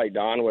your site,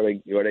 Don, where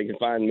they can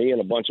find me and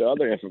a bunch of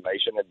other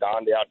information at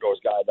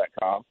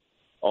dontheoutdoorsguy.com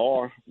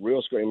or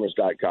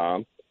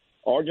realscreamers.com,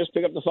 or just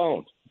pick up the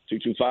phone,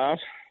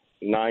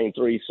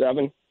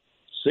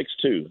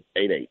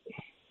 225-937-6288.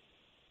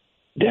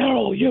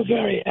 Daryl, you're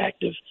very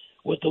active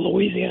with the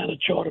Louisiana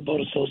Charter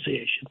Boat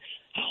Association.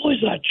 How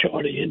is our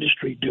charter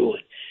industry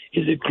doing?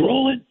 Is it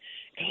growing,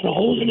 kind of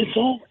holding its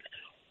own?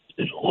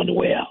 Is it on the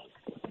way out?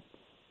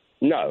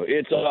 No,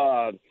 it's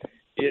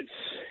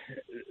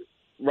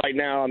right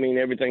now.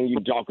 Everything you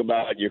talk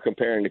about, you're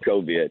comparing to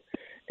COVID,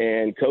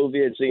 and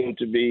COVID seemed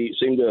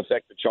to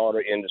affect the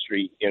charter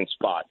industry in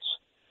spots.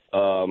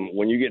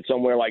 When you get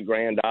somewhere like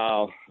Grand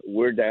Isle,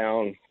 we're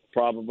down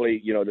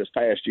probably, this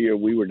past year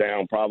we were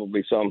down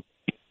probably some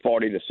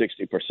 40 to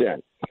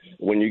 60%.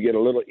 When you get a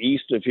little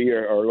east of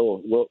here or a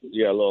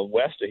little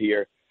west of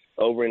here,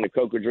 over in the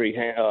Cocodrie,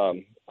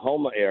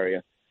 Homa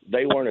area,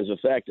 they weren't as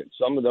affected.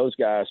 Some of those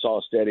guys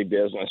saw steady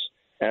business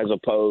as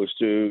opposed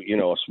to,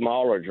 a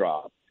smaller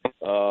drop.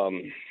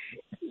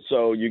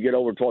 So you get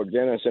over toward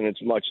Venice, and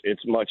it's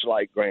much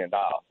like Grand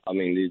Isle. I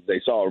mean, they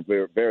saw a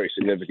very, very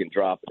significant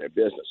drop in their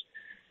business.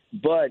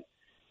 But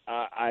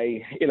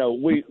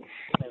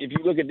if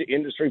you look at the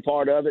industry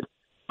part of it,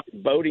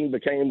 boating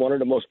became one of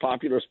the most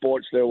popular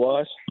sports there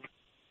was.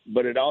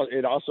 But it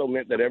also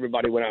meant that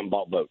everybody went out and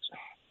bought boats.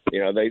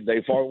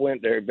 They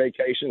forewent their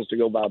vacations to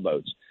go buy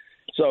boats.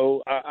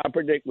 So I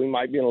predict we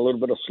might be in a little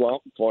bit of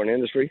slump for an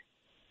industry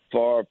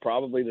for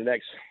probably the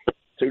next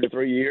 2 to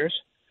 3 years.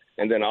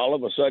 And then all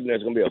of a sudden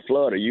there's going to be a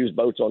flood of used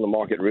boats on the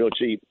market real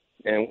cheap,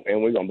 and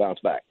we're going to bounce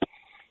back.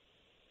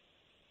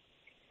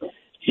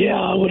 Yeah,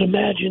 I would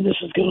imagine this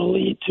is going to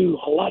lead to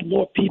a lot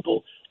more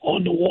people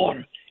on the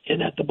water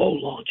and at the boat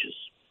launches.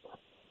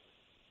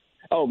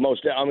 Oh,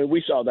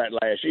 we saw that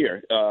last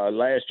year.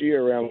 Last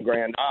year around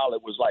Grand Isle,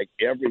 it was like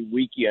every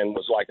weekend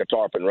was like a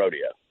tarpon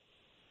rodeo.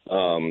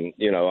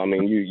 You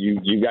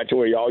got to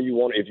where all you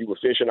wanted, if you were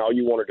fishing, all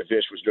you wanted to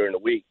fish was during the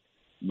week,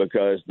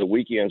 because the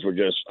weekends were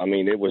just,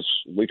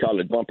 we call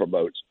it bumper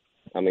boats.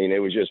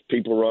 It was just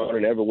people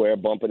running everywhere,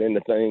 bumping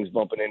into things,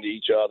 bumping into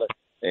each other.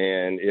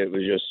 And it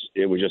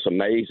was just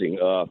amazing.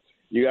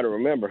 You got to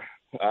remember,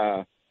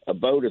 a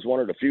boat is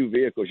one of the few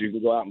vehicles you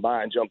can go out and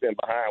buy and jump in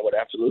behind with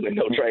absolutely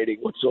no training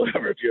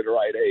whatsoever if you're the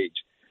right age.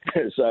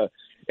 So,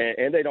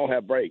 and they don't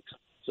have brakes.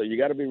 So you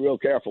got to be real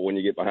careful when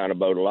you get behind a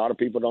boat. A lot of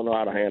people don't know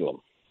how to handle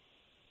them.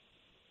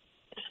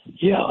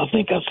 Yeah, I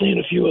think I've seen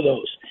a few of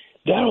those.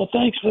 Darrell,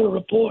 thanks for the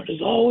report.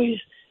 As always,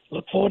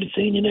 look forward to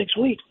seeing you next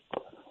week.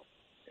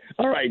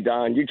 All right,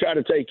 Don, you try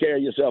to take care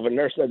of yourself and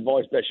nurse that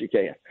voice best you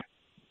can.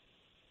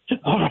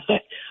 All right.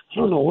 I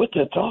don't know what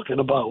they're talking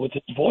about with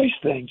this voice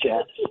thing,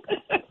 Chad.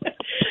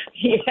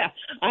 Yeah,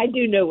 I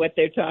do know what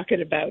they're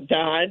talking about,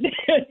 Don.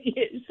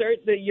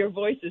 Certainly, your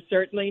voice is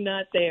certainly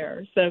not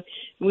there. So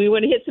we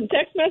want to hit some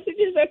text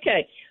messages?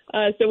 Okay.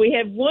 So we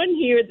have one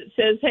here that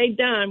says, hey,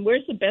 Don,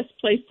 where's the best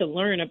place to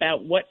learn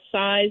about what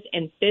size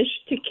and fish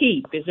to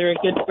keep? Is there a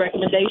good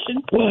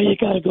recommendation? Well, you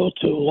got to go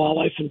to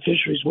Wildlife and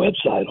Fisheries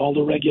website. All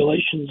the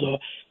regulations are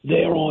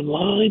there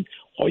online,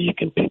 or you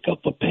can pick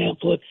up a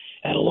pamphlet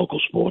at a local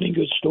sporting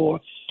goods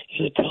store,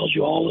 and it tells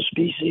you all the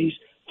species,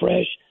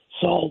 fresh,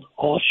 salt,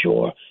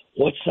 offshore,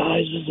 what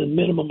sizes and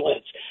minimum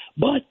lengths.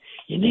 But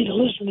you need to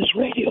listen to this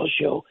radio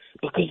show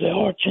because there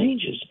are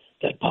changes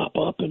that pop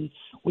up, and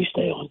we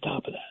stay on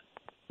top of that.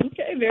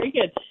 Okay, very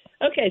good.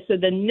 Okay, so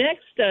the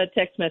next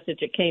text message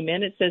that came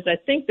in, it says, I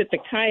think that the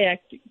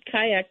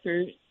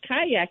kayakers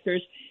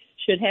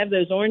should have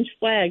those orange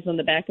flags on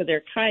the back of their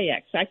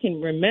kayaks. I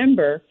can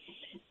remember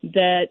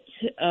that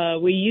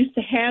we used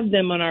to have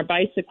them on our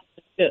bicycles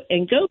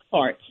and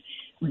go-karts.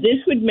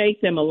 This would make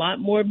them a lot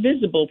more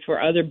visible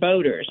for other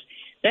boaters.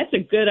 That's a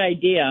good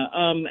idea.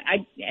 I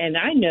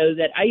know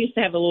that I used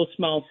to have a little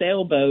small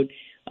sailboat.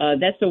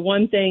 That's the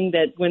one thing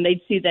that when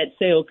they'd see that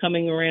sail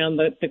coming around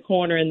the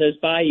corner in those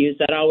bayous,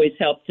 that always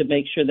helped to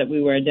make sure that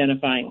we were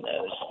identifying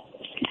those.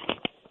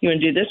 You want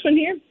to do this one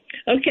here?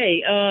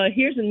 Okay,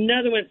 here's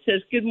another one that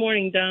says, good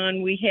morning,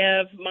 Don. We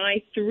have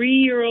my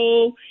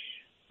 3-year-old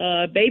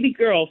baby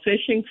girl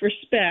fishing for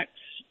specks.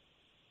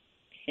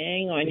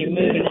 Hang on, you're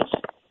moving it.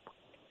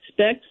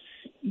 Specks.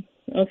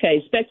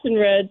 Okay, specks and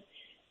reds.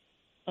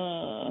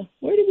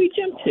 Where did we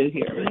jump to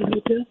here?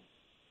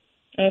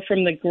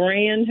 From the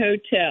Grand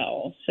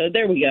Hotel. So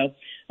there we go.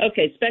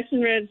 Okay, specks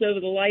and reds over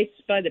the lights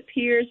by the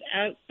piers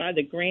out by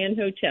the Grand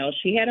Hotel.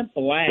 She had a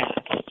blast.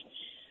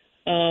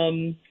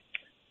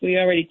 We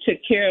already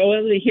took care of.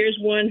 Well, here's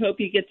one. Hope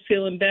you get to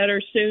feeling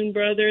better soon,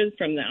 brother,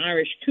 from the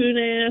Irish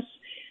Coon-ass.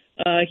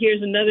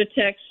 Here's another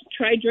text.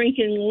 Try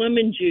drinking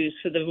lemon juice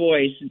for the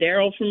voice.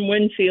 Darrell from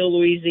Winfield,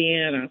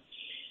 Louisiana.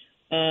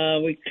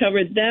 We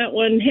covered that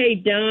one. Hey,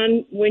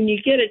 Don, when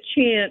you get a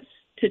chance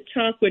to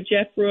talk with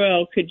Jeff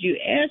Ruel, could you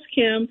ask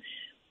him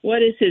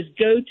what is his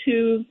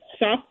go-to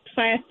soft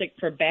plastic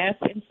for bass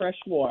in fresh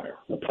water?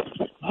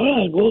 All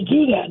right, we'll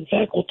do that. In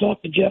fact, we'll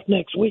talk to Jeff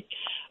next week.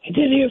 I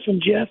did hear from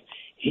Jeff.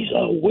 He's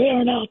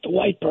wearing out the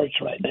white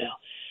perch right now.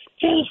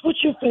 Janice,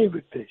 what's your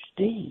favorite fish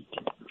to eat?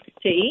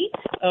 To eat?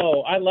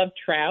 Oh, I love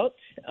trout.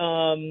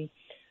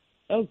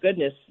 Oh,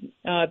 goodness.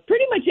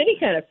 Pretty much any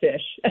kind of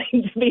fish,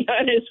 to be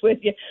honest with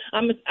you.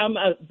 I'm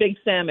a big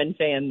salmon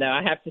fan, though.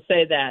 I have to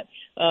say that.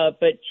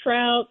 But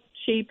trout,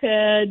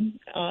 sheephead,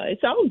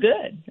 it's all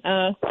good.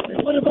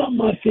 What about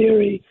my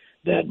theory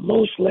that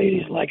most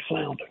ladies like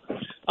flounder?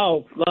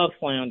 Oh, love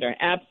flounder.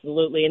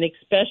 Absolutely. And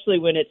especially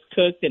when it's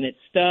cooked and it's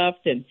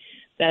stuffed, and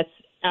that's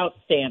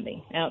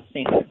outstanding.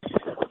 Outstanding.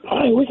 All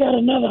right, we got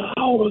another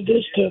hour of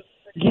this to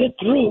get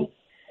through,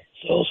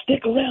 so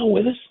stick around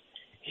with us.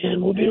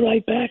 And we'll be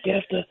right back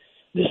after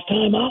this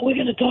time out. We're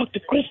going to talk to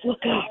Chris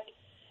Lecoq,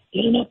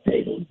 get an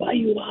update on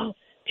Bayou Isle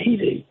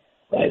TV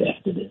right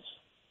after this.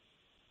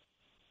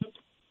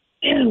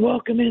 And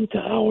welcome into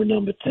hour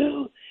number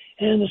 2.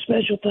 And a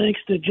special thanks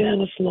to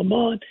Janice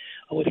Lamont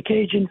with the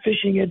Cajun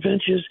Fishing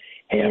Adventures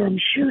Harem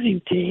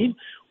Shooting Team.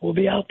 Will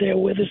be out there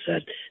with us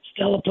at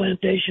Stella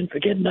Plantation for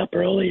getting up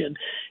early and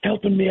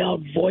helping me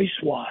out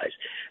voice-wise.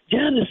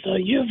 Janice,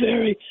 you're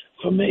very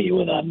familiar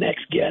with our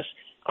next guest,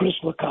 Chris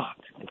Lecoq.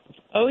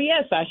 Oh,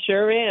 yes, I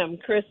sure am.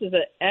 Chris is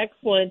an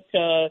excellent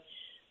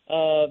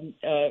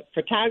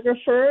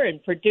photographer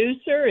and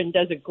producer and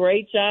does a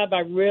great job. I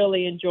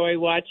really enjoy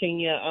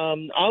watching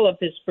all of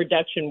his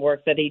production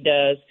work that he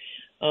does.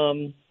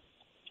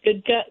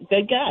 Good guy.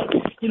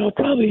 You know,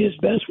 probably his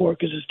best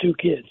work is his 2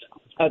 kids.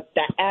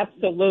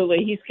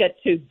 Absolutely. He's got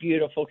 2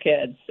 beautiful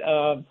kids.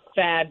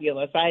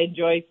 Fabulous. I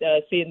enjoy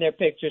seeing their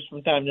pictures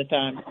from time to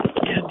time.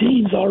 Yeah,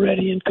 Dean's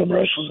already in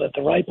commercials at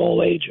the ripe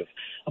old age of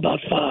about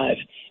 5.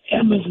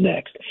 Emma's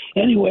next.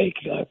 Anyway,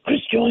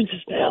 Chris joins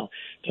us now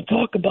to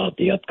talk about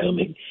the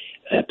upcoming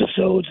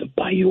episodes of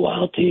Bayou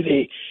Wild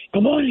TV.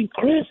 Good morning,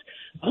 Chris.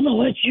 I'm going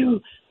to let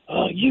you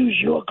use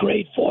your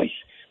great voice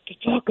to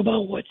talk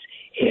about what's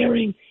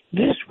airing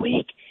this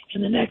week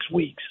and the next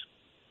weeks.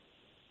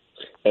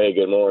 Hey,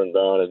 good morning,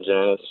 Don and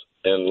Janice.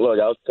 And look,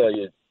 I'll tell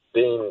you,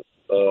 Dean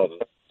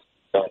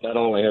not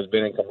only has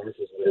been in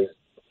commercials, but he's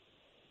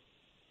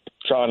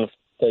trying to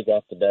take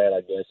off the dad,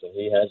 I guess, and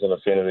he has an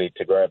affinity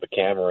to grab a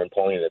camera and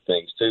point at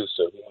things too.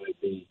 So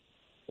he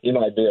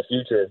might be a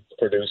future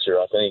producer.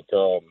 I think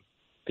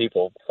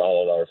people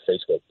followed our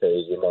Facebook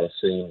page. You might have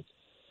seen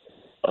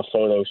a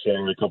photo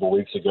shared a couple of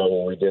weeks ago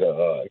when we did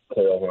a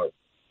quail hunt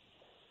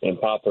in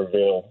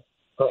Poplarville,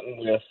 hunting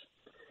with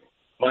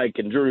Mike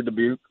and Drew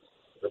Dubuque,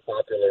 the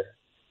popular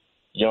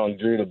young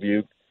Drew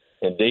Dubuque,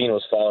 and Dean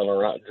was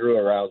following Drew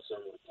around some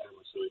of the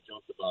cameras, so he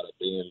joked about it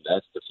being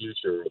that's the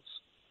future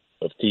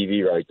of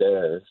TV right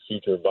there, the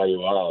future of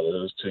Bayou Wild.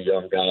 Those 2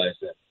 young guys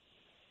that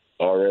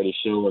are already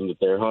showing that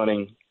they're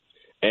hunting,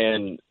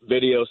 and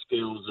video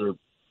skills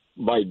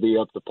might be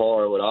up to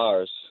par with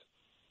ours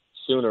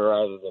sooner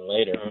rather than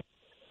later.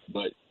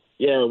 But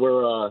yeah,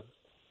 we're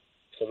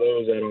for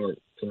those that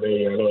aren't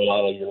familiar, I know a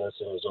lot of your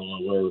listeners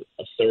are. We're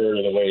a third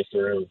of the way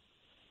through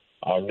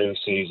our new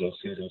season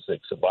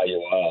 6 of Bayou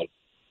Wild,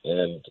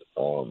 and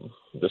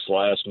this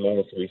last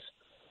month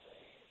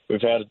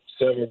we've had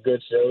several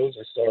good shows.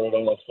 We started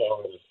off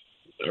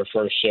our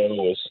first show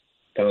was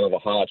kind of a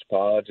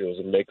hodgepodge. It was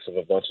a mix of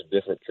a bunch of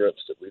different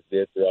trips that we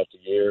did throughout the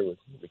year. We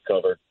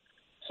covered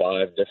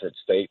 5 different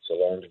states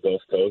along the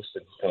Gulf Coast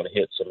and kind of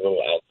hit some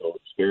little outdoor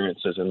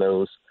experiences in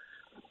those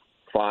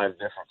 5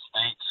 different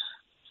states.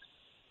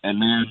 And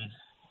then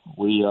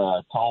we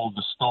told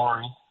the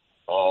story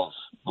of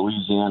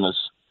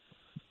Louisiana's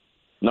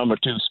number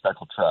 2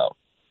 speckled trout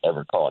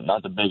ever caught.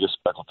 Not the biggest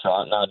speckled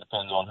trout. Now it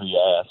depends on who you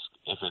ask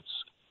if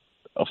it's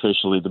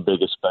officially the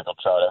biggest speckled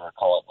trout ever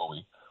caught. But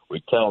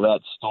we tell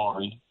that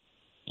story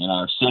in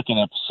our 2nd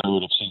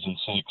episode of season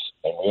 6,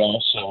 and we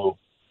also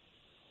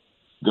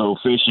go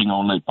fishing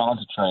on Lake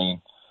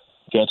Pontchartrain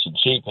catching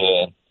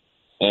sheephead.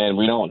 And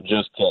we don't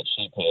just catch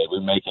sheephead. We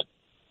make it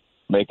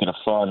a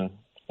fun,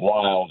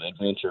 wild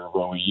adventure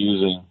where we're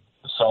using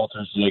the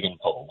Salters jigging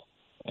pole,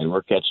 and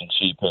we're catching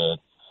sheephead.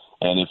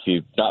 And if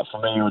you're not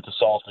familiar with the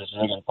Salters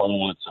jigging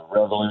pole, it's a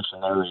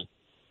revolutionary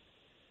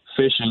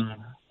fishing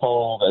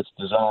pole that's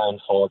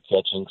designed for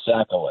catching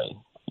sac-a-lay.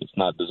 It's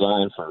not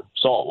designed for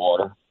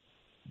saltwater,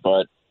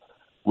 but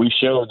we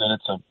showed that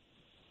it's a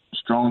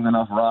strong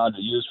enough rod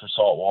to use for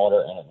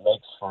saltwater, and it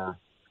makes for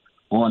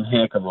one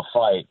heck of a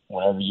fight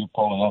whenever you're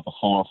pulling up a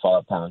 4 or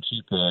 5 pound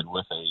sheephead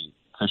with a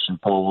fishing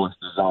pole that's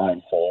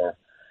designed for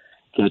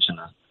catching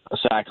a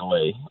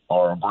sac-a-lay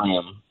or a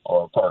brim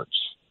or a perch.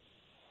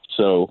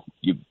 So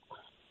you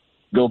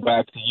go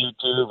back to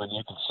YouTube and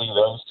you can see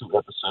those 2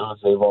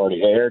 episodes. They've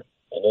already aired.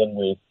 And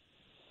then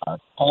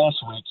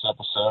past week's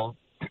episode,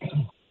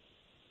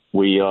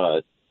 we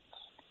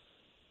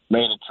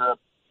made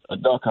a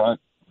duck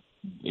hunt.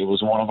 It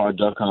was one of our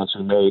duck hunts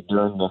we made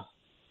during the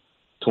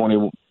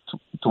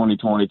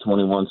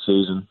 2020-21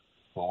 season.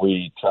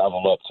 We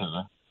traveled up to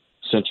the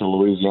central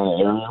Louisiana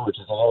area, which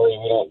is an area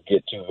we don't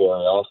get to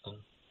very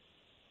often.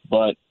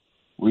 But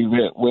we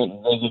went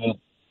and visited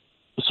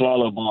the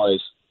Swallow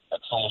Boys at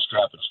Full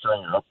Strap and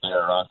Stringer up there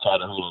around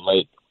Tattahoola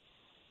Lake.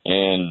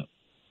 And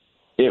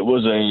it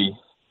was a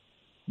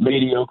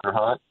mediocre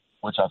hunt,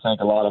 which I think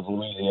a lot of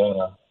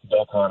Louisiana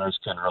duck hunters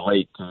can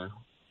relate to.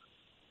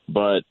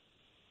 But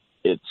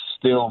it's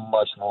still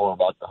much more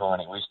about the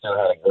hunting. We still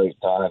had a great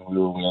time. We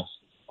were with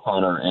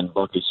Hunter and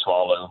Bucky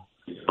Swallow,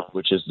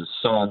 which is the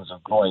sons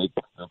of Blake,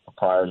 the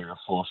proprietor of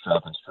Full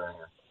Strap and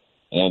Stringer.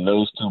 And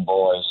those 2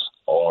 boys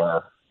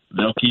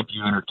they'll keep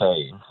you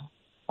entertained.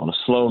 On a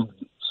slow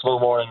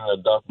morning in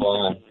a duck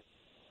blind,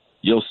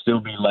 you'll still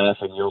be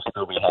laughing, you'll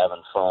still be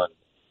having fun.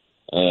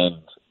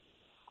 And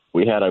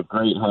we had a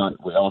great hunt.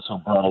 We also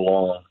brought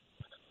along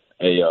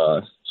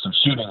some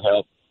shooting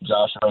help,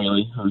 Josh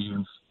Rayleigh,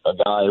 a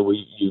guy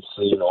you've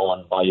seen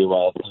on Bayou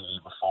Wild TV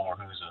before,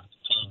 who's a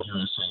Team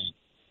USA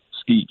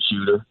skeet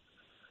shooter.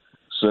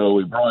 So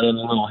we brought in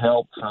a little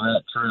help for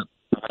that trip,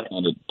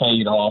 and it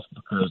paid off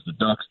because the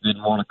ducks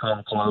didn't want to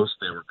come close.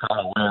 They were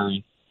kind of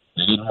wary.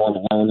 didn't want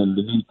to land in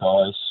the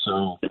decoys.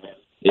 So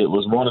it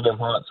was one of them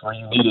hunts where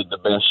you needed the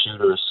best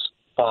shooters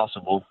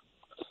possible.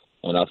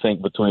 And I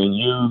think between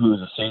you,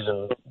 who's a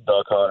seasoned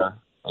duck hunter,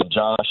 and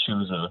Josh,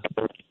 who's a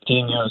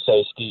Team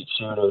USA skeet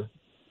shooter,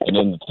 and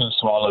then the two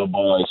Swallow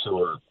boys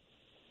who are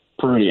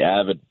pretty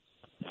avid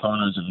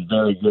hunters and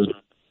very good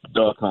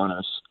duck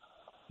hunters,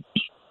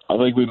 I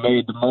think we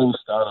made the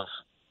most out of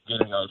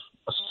getting a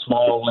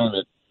small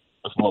limit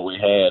of what we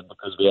had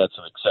because we had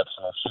some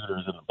exceptional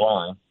shooters in the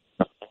blind.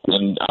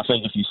 And I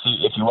think if you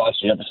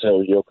watch the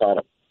episode, you'll kind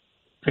of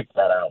pick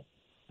that out.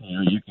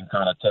 You can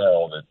kind of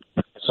tell that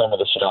some of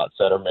the shots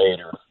that are made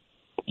are,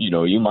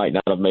 you might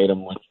not have made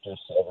them with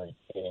just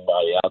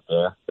anybody out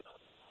there.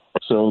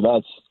 So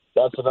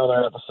that's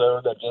another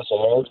episode that just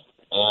aired,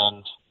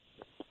 and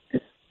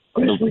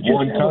Chris, the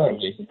one time.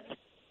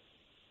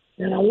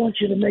 And I want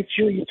you to make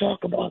sure you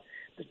talk about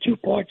the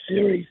two-part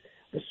series,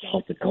 the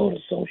South Dakota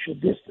social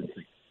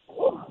distancing.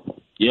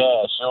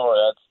 Yeah, sure.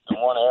 That's the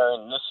one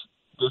airing.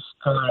 This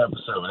current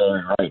episode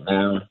airing right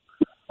now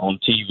on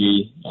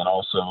TV and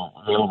also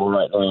available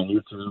right now on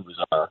YouTube is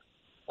our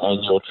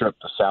annual trip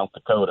to South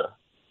Dakota.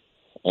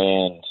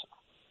 And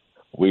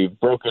we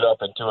broke it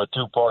up into a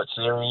two-part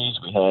series.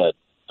 We had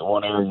the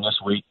one airing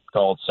this week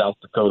called South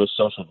Dakota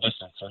Social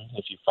Distancing,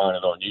 if you find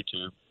it on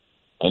YouTube.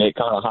 And it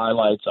kind of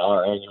highlights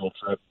our annual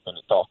trip, and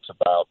it talks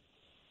about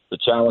the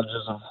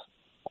challenges of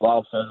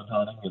wild pheasant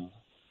hunting and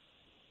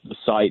the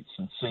sights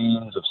and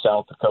scenes of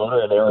South Dakota,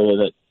 an area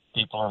that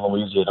people in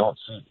Louisiana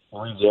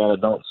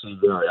don't see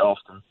very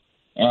often.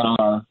 And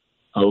our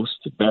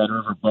host, Bad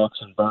River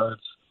Bucks and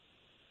Birds,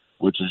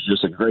 which is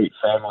just a great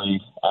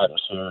family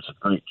atmosphere. It's a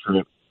great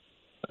trip.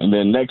 And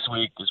then next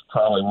week is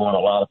probably one a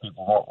lot of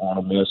people won't want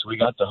to miss. We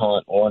got to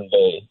hunt one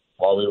day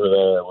while we were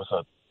there with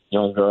a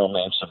young girl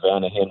named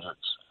Savannah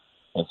Hendricks.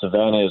 And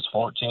Savannah is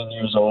 14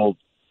 years old,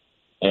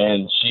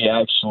 and she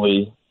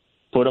actually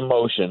put a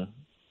motion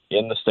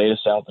in the state of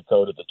South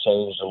Dakota to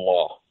change the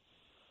law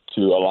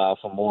to allow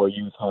for more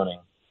youth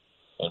hunting.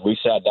 And we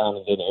sat down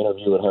and did an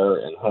interview with her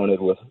and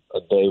hunted with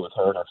a day with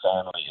her and her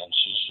family, and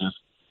she's just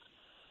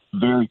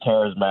very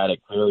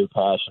charismatic, very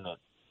passionate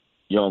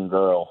young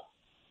girl.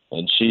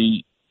 And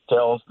she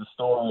tells the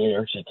story,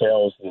 or she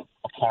tells the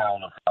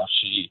account of how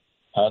she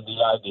had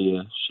the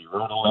idea. She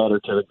wrote a letter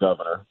to the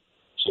governor.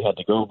 She had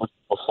to go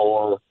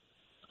before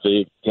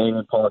the Game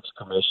and Parks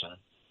Commission,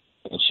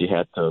 and she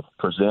had to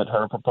present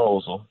her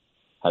proposal,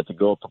 had to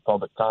go up for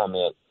public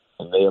comment,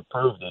 and they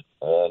approved it.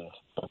 And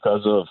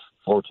because of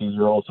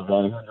 14-year-old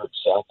Savannah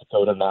Hendricks, South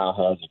Dakota now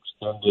has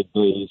extended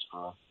days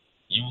for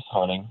youth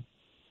hunting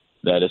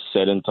that is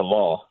set into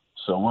law.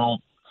 So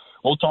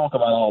we'll talk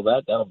about all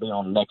that. That'll be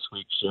on next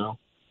week's show.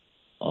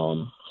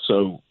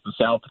 So the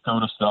South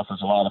Dakota stuff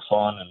is a lot of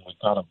fun, and we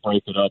kind of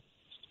break it up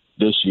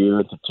this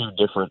year into two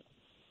different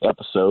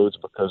episodes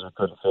because we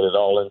couldn't fit it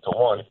all into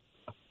one.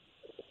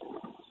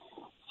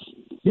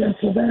 Yeah,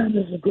 Savannah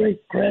is a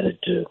great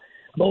credit to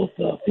both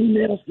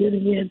females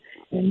getting in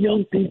and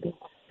young people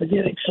for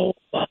getting so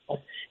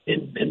involved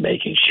in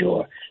making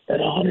sure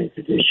that our hunting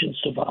traditions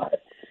survive.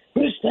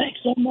 Chris, thanks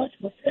so much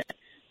for that.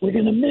 We're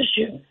going to miss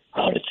you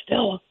out at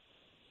Stella.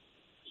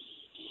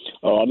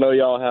 Oh, I know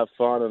y'all have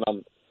fun, and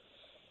I'm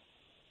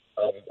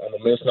going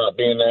to miss not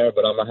being there,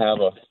 but I'm going to have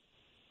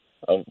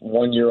a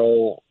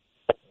 1-year-old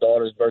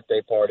daughter's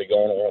birthday party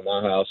going on at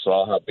my house, so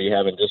I'll be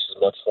having just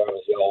as much fun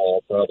as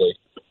y'all, probably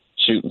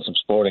shooting some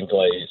sporting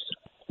clays.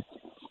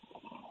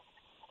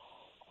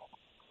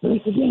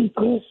 Thanks again,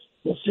 Chris.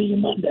 We'll see you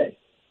Monday.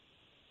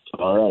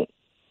 All right.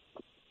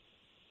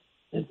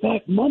 In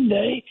fact,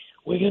 Monday,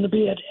 we're going to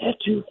be at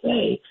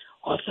Etouffee,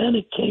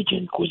 Authentic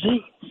Cajun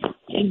Cuisine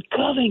in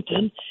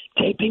Covington,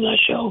 taping our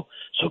show.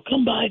 So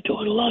come by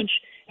during lunch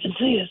and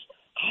see us.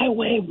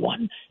 Highway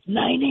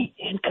 190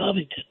 in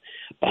Covington.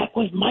 Back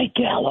with Mike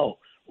Gallo.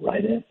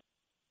 Right in.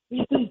 What do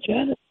you think,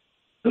 Janet?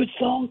 Good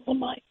song for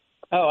Mike.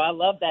 Oh, I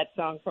love that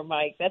song for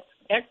Mike. That's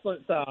an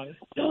excellent song.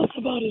 Tell us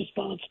about his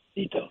sponsor,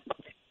 Cito.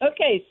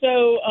 Okay,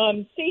 so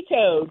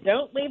Cito,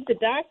 don't leave the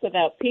dock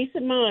without peace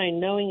of mind,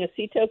 knowing a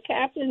Cito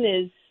captain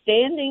is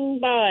standing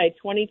by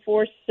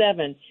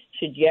 24/7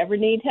 should you ever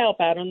need help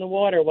out on the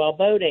water while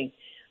boating.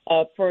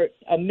 For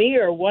a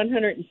mere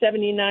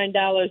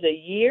 $179 a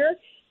year,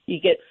 you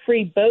get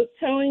free boat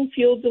towing,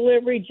 fuel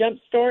delivery, jump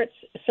starts,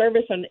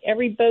 service on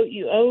every boat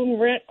you own,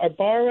 rent, or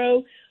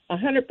borrow,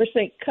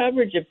 100%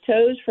 coverage of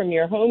tows from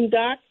your home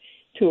dock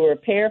to a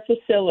repair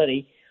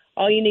facility.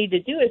 All you need to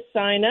do is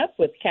sign up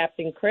with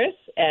Captain Chris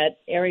at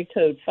area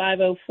code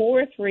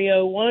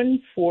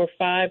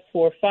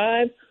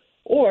 504-301-4545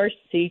 or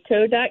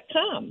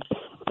cto.com.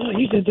 Oh,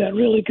 you did that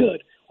really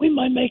good. We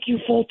might make you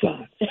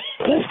full-time.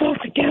 Let's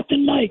talk to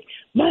Captain Mike.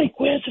 Mike,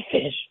 where's the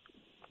fish?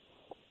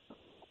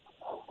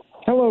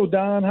 Hello,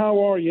 Don. How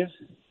are you?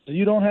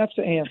 You don't have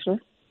to answer.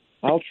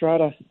 I'll try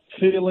to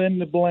fill in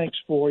the blanks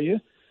for you.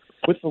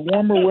 With the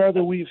warmer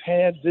weather we've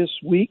had this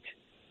week,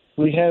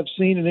 we have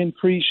seen an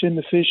increase in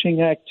the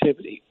fishing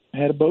activity. I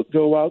had a boat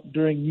go out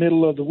during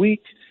middle of the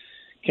week,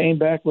 came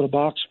back with a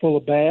box full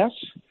of bass.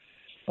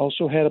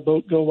 Also had a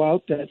boat go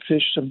out that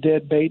fished some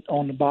dead bait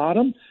on the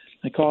bottom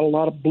They caught a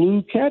lot of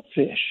blue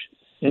catfish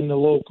in the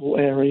local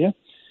area.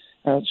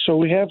 So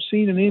we have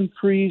seen an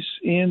increase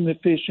in the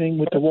fishing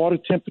with the water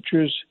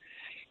temperatures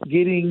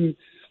getting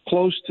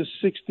close to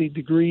 60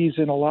 degrees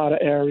in a lot of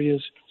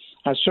areas.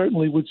 I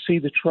certainly would see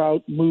the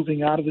trout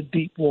moving out of the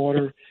deep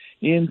water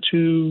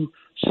into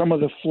some of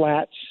the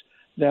flats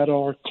that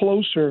are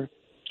closer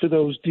to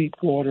those deep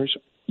waters.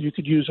 You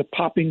could use a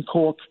popping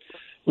cork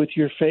with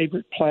your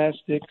favorite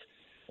plastic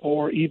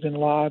or even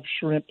live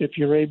shrimp if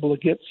you're able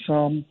to get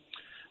some.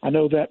 I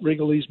know that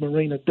Wrigley's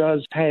Marina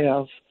does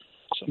have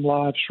some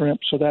live shrimp,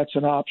 so that's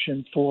an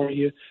option for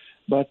you.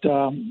 But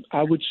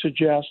I would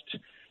suggest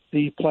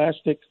the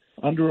plastic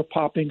under a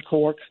popping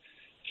cork,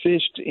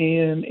 fished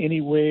in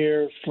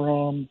anywhere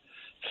from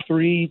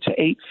 3 to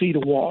 8 feet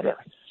of water.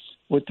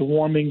 With the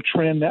warming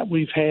trend that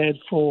we've had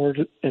for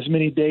as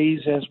many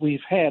days as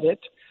we've had it,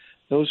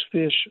 those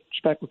fish,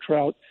 speckled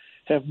trout,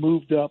 have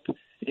moved up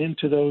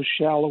into those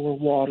shallower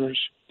waters.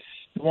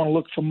 You want to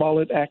look for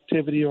mullet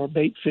activity or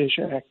bait fish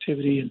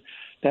activity, and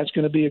that's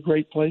going to be a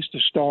great place to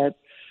start.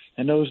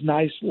 And those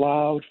nice,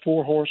 loud,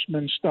 Four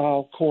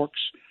Horsemen-style corks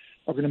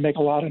are going to make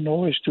a lot of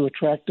noise to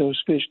attract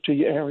those fish to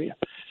your area.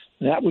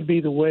 And that would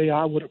be the way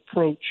I would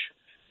approach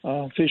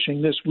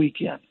fishing this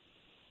weekend.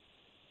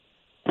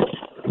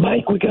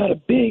 Mike, we got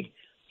a big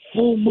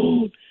full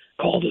moon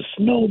called a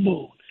snow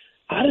moon.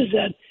 How does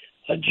that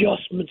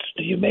adjustments?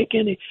 Do you make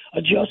any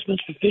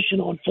adjustments for fishing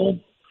on full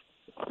moon?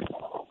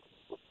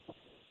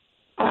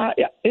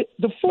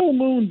 The full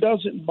moon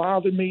doesn't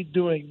bother me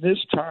during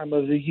this time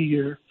of the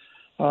year.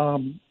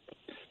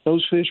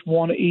 Those fish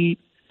want to eat.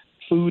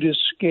 Food is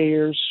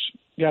scarce.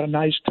 Got a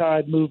nice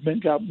tide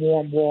movement. Got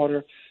warm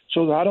water.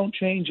 So I don't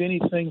change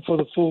anything for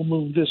the full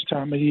moon this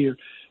time of year.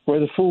 Where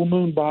the full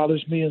moon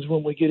bothers me is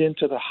when we get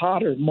into the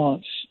hotter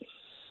months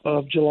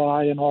of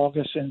July and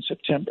August and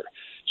September.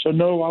 So,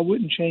 no, I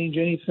wouldn't change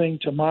anything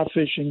to my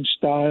fishing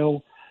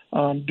style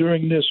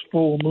during this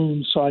full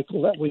moon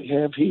cycle that we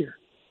have here.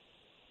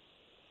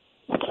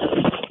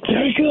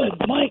 Very good.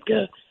 Mike,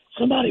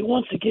 somebody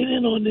wants to get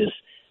in on this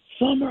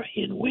summer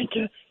and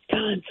winter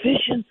time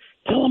fishing.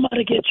 Tell them how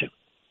to get you.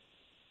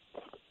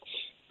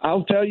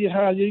 I'll tell you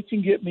how you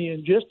can get me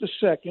in just a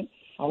second.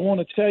 I want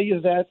to tell you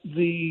that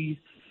the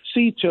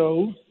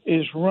Sea-Tow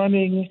is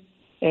running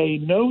a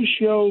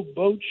no-show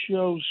boat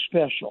show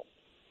special.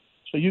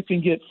 So you can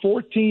get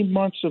 14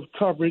 months of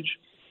coverage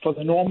for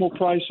the normal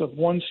price of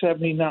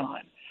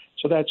 $179.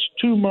 So that's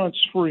 2 months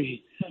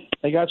free.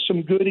 They got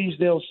some goodies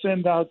they'll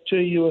send out to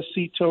you, a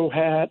Sea-Tow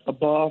hat, a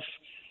buff,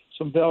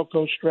 some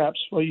Velcro straps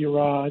for your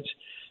rods.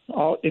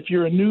 If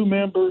you're a new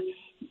member,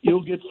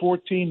 you'll get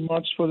 14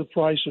 months for the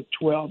price of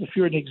 12. If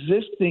you're an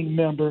existing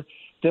member,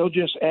 they'll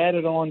just add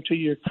it on to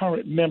your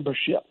current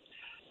membership.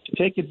 To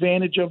take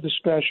advantage of the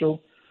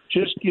special,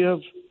 just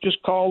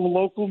call the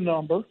local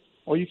number,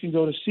 or you can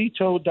go to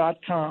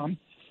Sea-Tow.com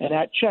and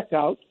at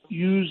checkout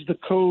use the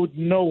code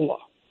NOLA.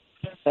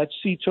 That's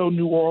Sea-Tow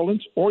New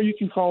Orleans, or you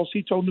can call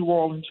Sea-Tow New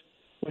Orleans,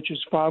 which is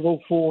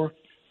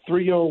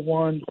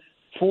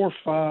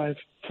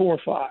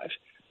 504-301-4545.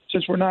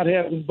 Since we're not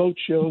having boat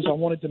shows, I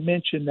wanted to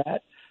mention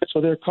that.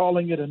 So they're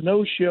calling it a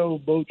no-show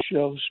boat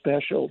show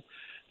special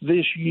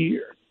this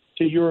year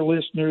to your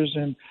listeners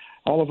and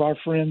all of our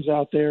friends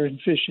out there in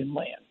fishing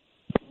land.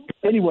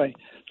 Anyway,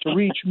 to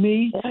reach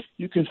me,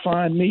 you can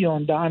find me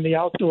on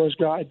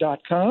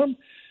DonnieOutdoorsGuide.com.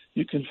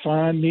 You can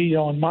find me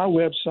on my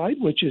website,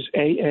 which is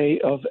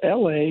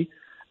aaofla.com,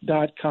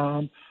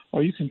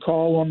 or you can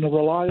call on the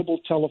reliable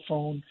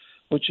telephone,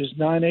 which is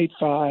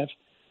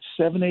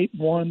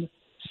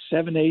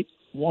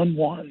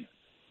 985-781-7811.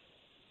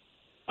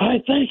 All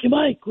right, thank you,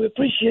 Mike. We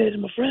appreciate it,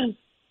 my friend.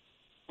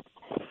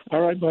 All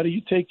right, buddy,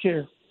 you take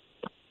care.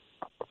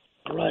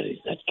 All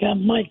righty, that's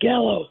Captain Mike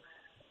Gallo.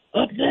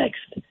 Up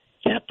next,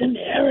 Captain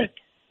Eric,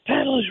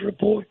 Paddlers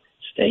Report.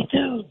 Stay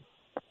tuned.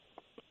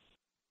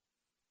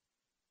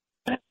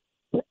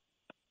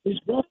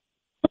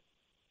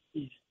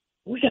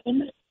 We got a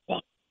minute.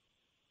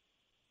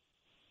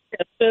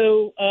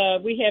 So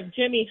we have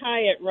Jimmy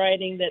Hyatt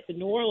writing that the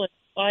New Orleans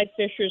Fly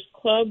Fishers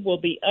Club will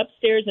be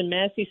upstairs in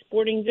Massey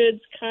Sporting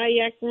Goods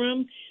Kayak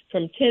Room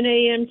from 10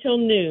 a.m. till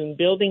noon,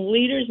 building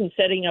leaders and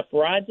setting up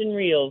rods and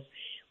reels.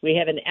 We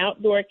have an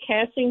outdoor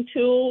casting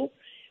tool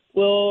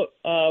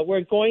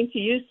we're going to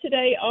use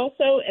today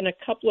also, and a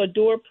couple of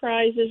door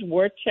prizes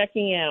worth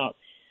checking out.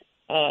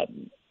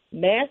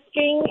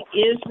 Masking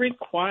is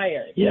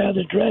required. Yeah,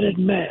 the dreaded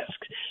mask.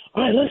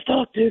 All right, let's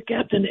talk to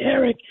Captain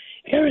Eric.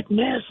 Eric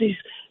Massey's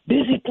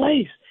busy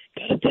place.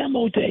 Got a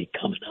demo day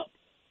coming up.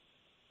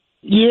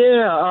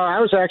 Yeah, I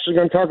was actually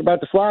going to talk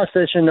about the fly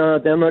fishing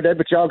demo day,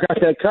 but y'all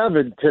got that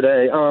covered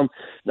today. On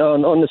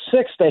the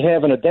 6th, they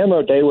having a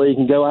demo day where you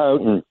can go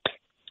out and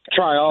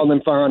try all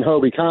them fine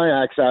Hobie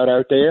kayaks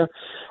out there,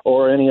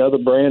 or any other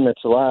brand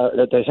that's allowed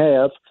that they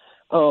have.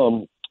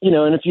 And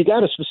if you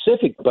got a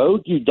specific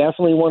boat you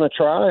definitely want to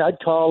try, I'd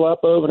call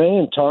up over there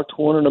and talk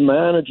to one of the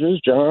managers,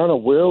 John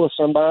or Will or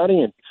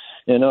somebody, and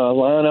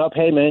line up.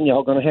 Hey man,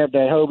 y'all going to have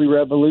that Hobie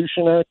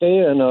Revolution out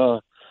there,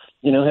 and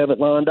have it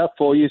lined up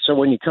for you. So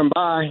when you come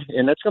by,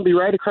 and that's going to be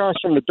right across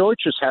from the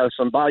Deutscher's house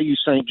on Bayou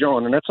St.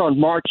 John, and that's on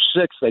March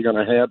 6th. They're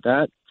going to have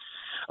that.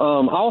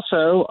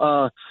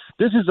 Also,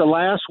 this is the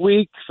last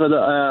week for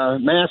the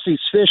Massey's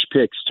Fish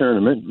Picks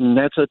tournament, and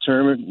that's a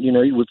tournament,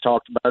 we've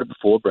talked about it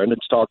before.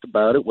 Brendan's talked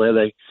about it, where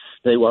they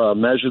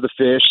measure the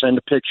fish, send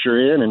a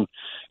picture in,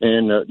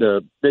 and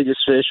the biggest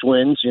fish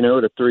wins,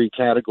 the three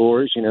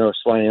categories, a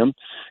slam,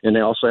 and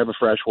they also have a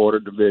freshwater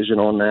division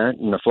on that,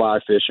 and the fly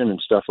fishing and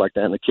stuff like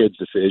that in the kids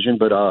division.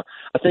 But I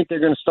think they're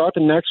going to start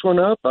the next one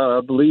up.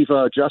 I believe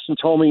Justin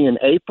told me in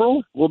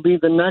April will be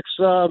the next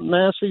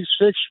Massey's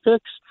Fish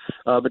Picks.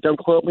 But don't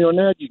quote me on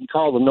that. You can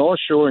call the North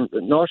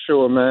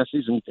Shore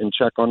Massey's and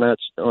check on that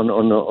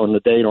on the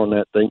date on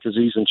that thing, because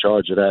he's in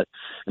charge of that,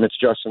 and it's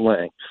Justin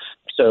Lang.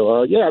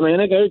 So man,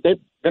 they've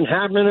been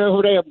happening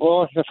over there,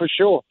 boy, for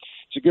sure.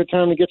 It's a good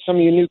time to get some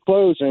of your new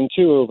clothes in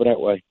too over that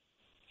way.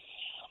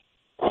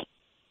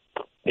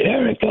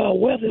 Eric,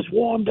 weather's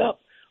warmed up.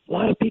 A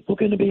lot of people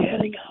going to be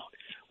heading out.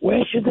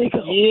 Where should they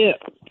go? Yeah.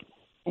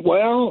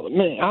 Well,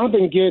 man,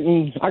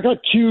 I got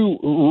two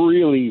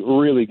really,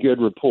 really good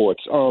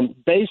reports.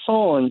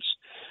 Bason's,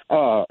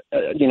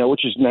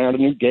 which is now the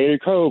new Gator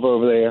Cove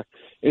over there,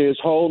 is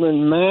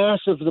holding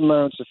massive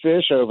amounts of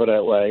fish over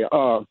that way.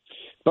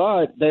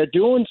 But they're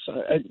doing,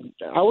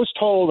 I was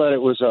told that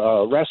it was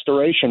a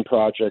restoration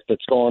project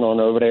that's going on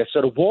over there.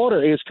 So the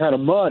water is kind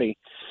of muddy.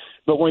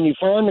 But when you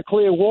find the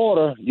clear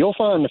water, you'll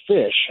find the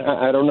fish.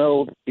 I don't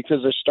know,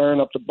 because they're stirring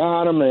up the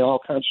bottom. They all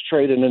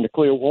concentrated in the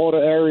clear water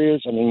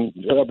areas. I mean,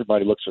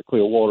 everybody looks for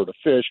clear water to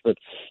fish, but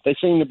they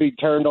seem to be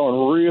turned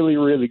on really,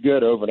 really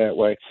good over that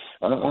way.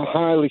 I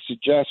highly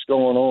suggest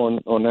going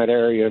on that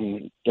area.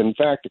 And in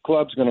fact, the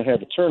club's going to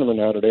have a tournament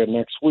out of there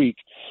next week.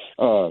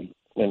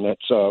 And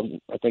that's,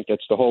 I think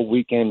that's the whole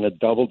weekend, a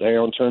double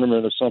down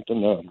tournament or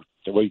something,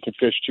 where you can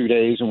fish 2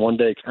 days and 1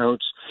 day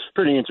counts.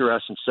 Pretty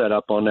interesting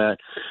setup on that.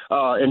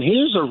 And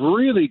here's a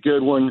really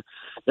good one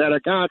that I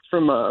got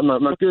from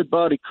my good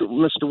buddy,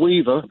 Mr.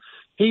 Weaver.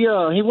 He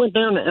went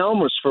down to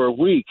Elmer's for a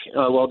week,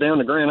 down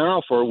to Grand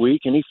Isle for a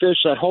week, and he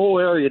fished that whole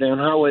area down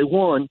Highway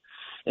 1.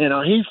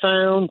 And he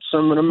found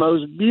some of the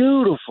most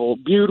beautiful,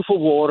 beautiful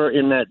water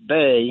in that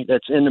bay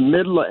that's in the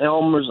middle of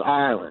Elmer's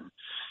Island.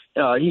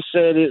 He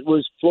said it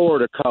was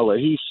Florida color.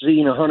 He's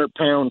seen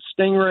 100-pound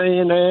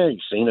stingray in there. He's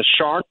seen a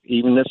shark.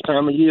 Even this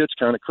time of year, it's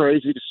kind of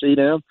crazy to see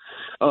them.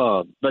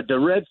 But the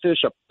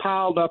redfish are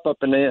piled up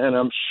in there, and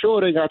I'm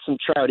sure they got some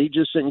trout. He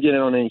just didn't get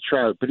in on any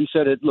trout, but he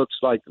said it looks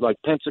like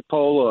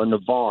Pensacola or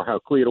Navarre, how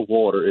clear the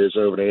water is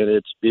over there.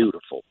 It's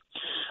beautiful.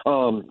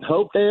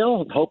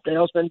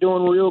 Hopedale's been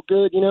doing real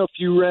good, a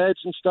few reds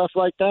and stuff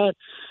like that.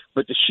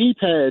 But the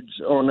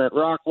sheepheads on that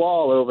rock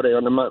wall over there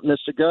on the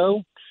Mr.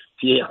 Go,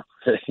 yeah,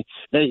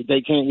 you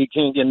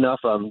can't get enough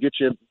of them. Get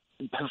you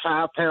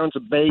 5 pounds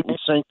of bait and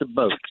sink the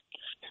boat.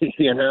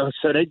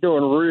 So they're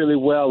doing really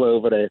well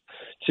over there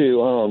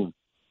too.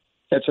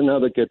 That's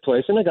another good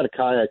place, and they got a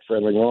kayak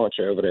friendly launch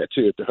over there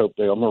too at the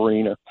Hopedale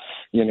Marina.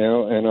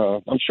 And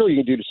I'm sure you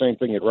can do the same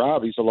thing at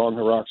Robbie's along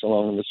the rocks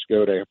along the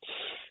Mississippi there.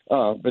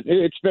 But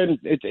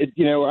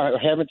I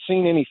haven't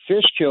seen any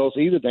fish kills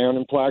either down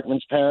in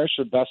Plaquemines Parish,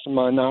 to the best of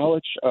my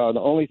knowledge. The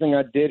only thing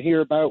I did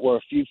hear about were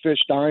a few fish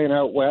dying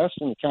out west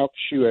in the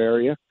Calcasieu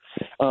area.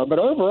 But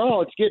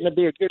overall, it's getting to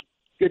be a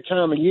good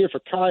time of year for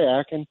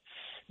kayaking.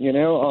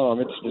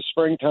 It's the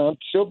springtime.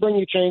 Still bring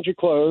your change of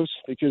clothes,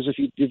 because if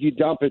you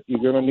dump it, you're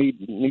going to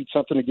need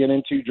something to get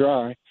into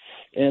dry.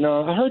 And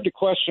I heard the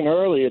question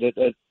earlier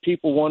that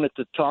people wanted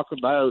to talk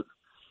about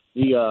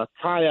the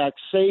kayak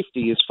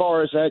safety as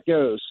far as that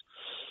goes.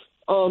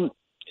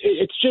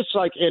 It's just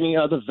like any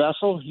other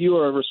vessel. You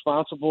are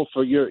responsible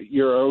for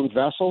your own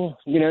vessel.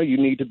 You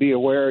need to be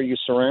aware of your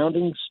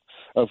surroundings,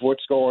 of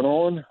what's going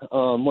on.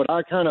 What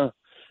I kind of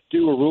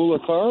do, a rule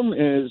of thumb,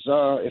 is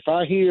if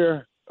I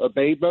hear a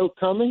bay boat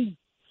coming,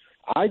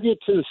 I get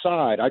to the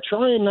side. I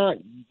try and not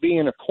be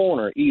in a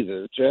corner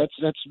either. That's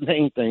the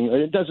main thing.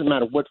 It doesn't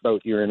matter what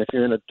boat you're in. If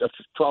you're in a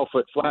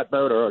 12-foot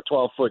flatboat or a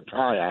 12-foot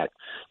kayak,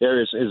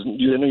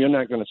 you're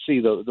not going to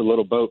see the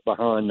little boat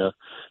behind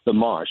the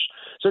marsh.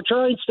 So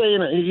try and stay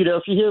in.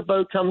 If you hear a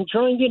boat coming,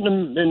 try and get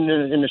in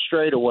the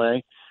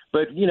straightaway.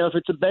 But if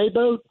it's a bay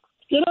boat,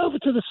 get over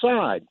to the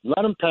side.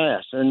 Let them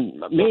pass. And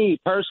me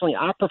personally,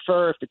 I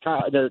prefer if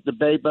the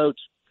bay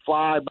boats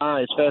fly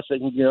by as fast as they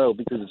can go,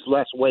 because it's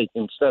less weight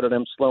instead of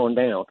them slowing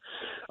down.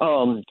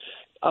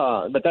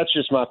 But that's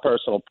just my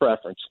personal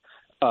preference.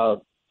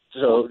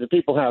 So the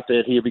people have to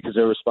adhere because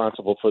they're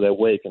responsible for their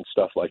wake and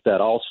stuff like that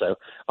also.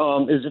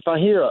 Is if I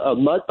hear a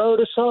mud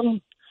boat or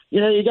something,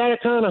 you got to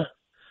kind of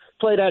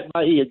play that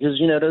by ear, because,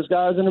 those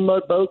guys in the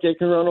mud boat, they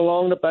can run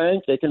along the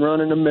bank, they can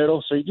run in the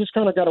middle. So you just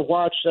kind of got to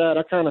watch that.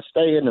 I kind of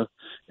stay in the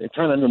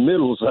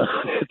middle zone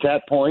at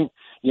that point.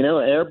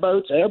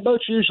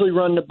 Airboats usually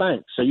run the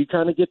bank. So you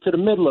kind of get to the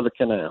middle of the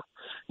canal,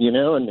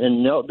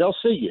 and they'll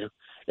see you.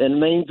 And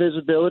main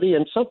visibility.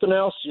 And something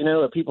else,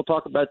 people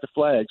talk about the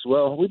flags.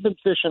 Well, we've been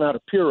fishing out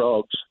of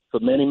pirogues for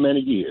many, many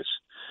years.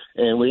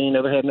 and we ain't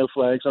never had no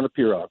flags on the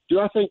Pirogue. Do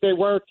I think they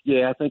work?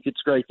 Yeah, I think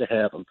it's great to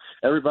have them.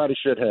 Everybody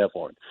should have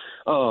one.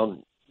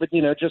 But,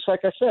 just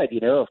like I said,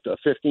 a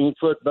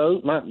 15-foot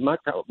boat, my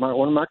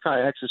one of my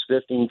kayaks is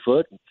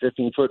 15-foot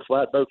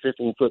flat boat,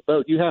 15-foot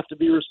boat. You have to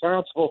be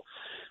responsible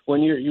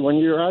when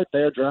you're out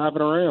there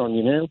driving around,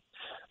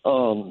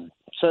 So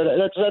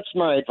that's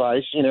my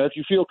advice. If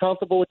you feel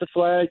comfortable with the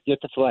flag, get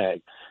the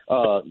flag.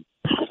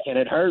 Can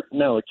it hurt?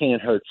 No, it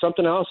can't hurt.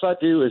 Something else I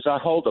do is I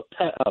hold a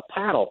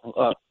paddle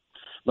up.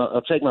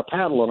 I'll take my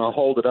paddle and I'll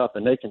hold it up,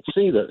 and they can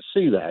see that.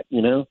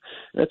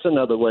 That's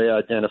another way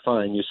of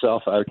identifying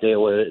yourself out there,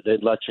 where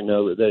they'd let you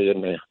know that they're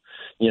in there.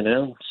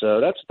 So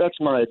that's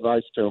my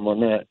advice to them on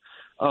that.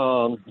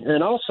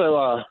 And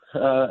also,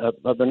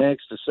 I've been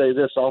asked to say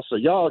this also.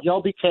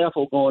 Y'all be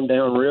careful going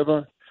down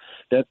river.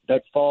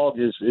 That fog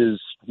is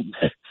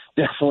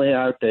definitely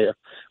out there.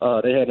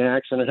 They had an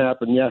accident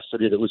happen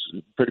yesterday that was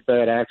a pretty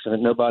bad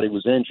accident. Nobody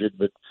was injured,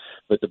 but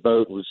the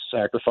boat was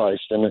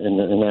sacrificed in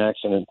an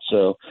accident.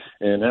 So,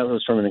 and that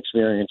was from an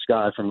experienced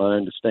guy, from my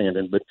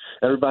understanding. But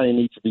everybody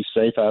needs to be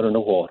safe out in the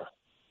water.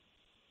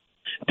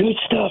 Good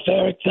stuff,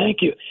 Eric.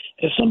 Thank you.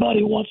 If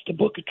somebody wants to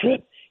book a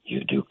trip,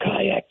 you do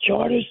kayak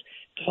charters.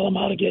 Tell them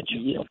how to get you.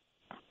 Yeah.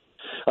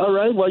 All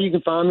right. Well, you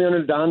can find me on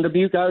the Don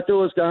Dubuque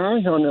Outdoors Guy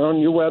on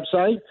your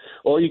website,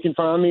 or you can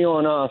find me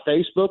on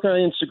Facebook or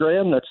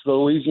Instagram. That's the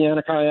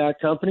Louisiana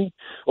Kayak Company.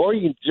 Or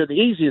the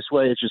easiest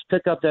way is just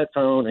pick up that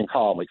phone and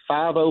call me,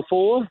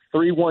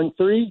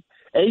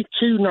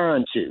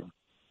 504-313-8292.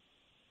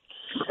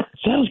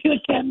 Sounds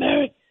good, Captain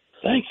Eric.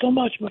 Thanks so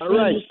much, my friend.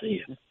 Right. We'll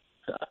see you.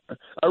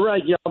 All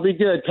right. Y'all be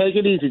good. Take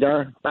it easy,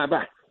 Don.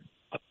 Bye-bye.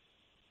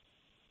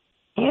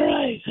 All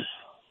right.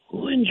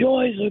 Who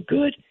enjoys a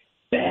good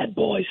bad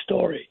boy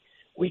story?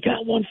 We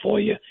got one for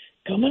you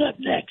coming up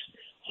next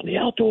on the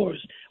Outdoors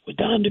with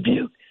Don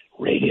Dubuque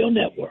Radio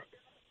Network.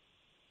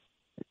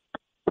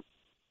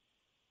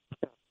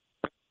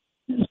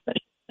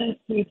 Thanks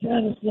to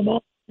Janice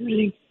Lamont,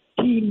 team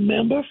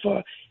member,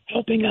 for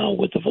helping out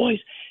with the voice.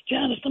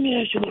 Janice, let me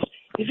ask you this.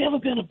 Have you ever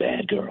been a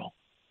bad girl?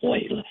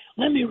 Wait,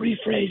 let me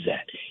rephrase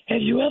that.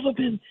 Have you ever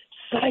been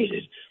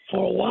cited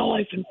for a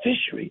wildlife and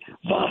fishery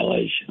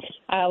violation?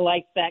 I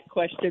like that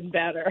question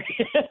better.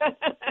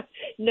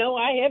 No,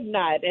 I have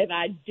not, and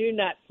I do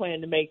not plan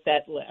to make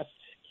that list.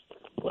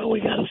 Well, we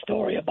got a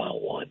story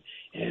about one,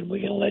 and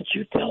we're going to let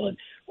you tell it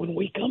when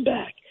we come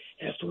back,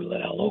 after we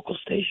let our local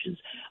stations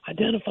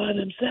identify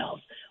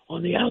themselves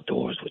on the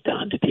Outdoors with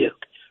Don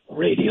Dubuque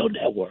Radio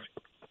Network.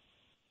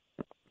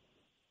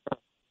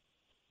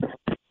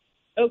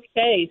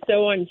 Okay,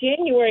 so on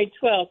January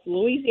 12th,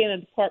 Louisiana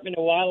Department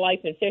of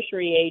Wildlife and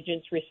Fishery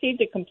agents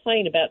received a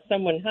complaint about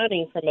someone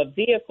hunting from a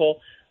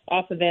vehicle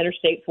off of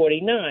Interstate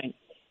 49.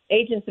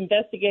 Agents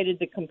investigated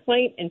the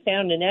complaint and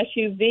found an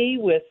SUV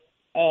with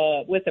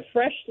a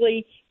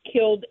freshly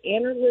killed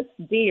antlerless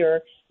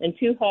deer and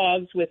 2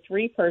 hogs with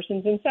 3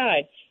 persons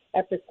inside.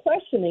 After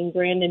questioning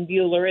Brandon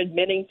Bueller,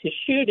 admitted to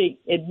shooting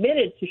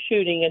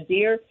a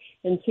deer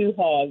and 2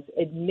 hogs,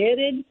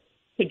 admitted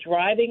to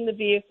driving the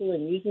vehicle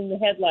and using the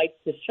headlights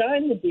to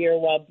shine the deer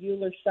while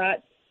Bueller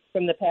shot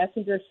from the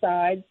passenger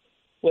side,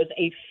 was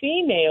a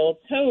female,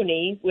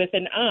 Tony, with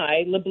an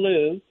eye,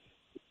 LeBleu.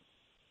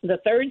 The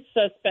third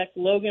suspect,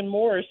 Logan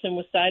Morrison,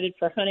 was cited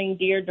for hunting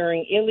deer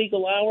during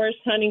illegal hours,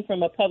 hunting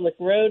from a public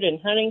road, and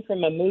hunting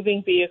from a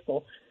moving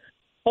vehicle.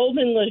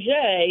 Holden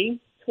Leger,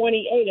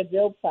 28, of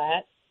Ville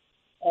Platte,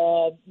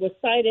 was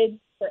cited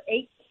for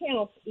 8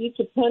 counts each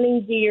of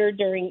hunting deer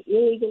during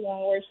illegal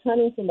hours,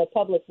 hunting from a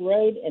public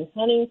road, and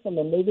hunting from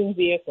a moving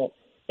vehicle.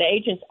 The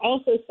agents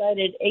also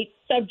cited 8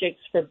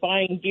 subjects for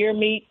buying deer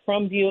meat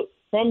from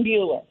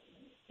Bueller.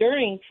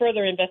 During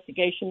further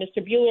investigation,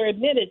 Mr. Bueller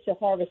admitted to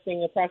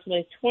harvesting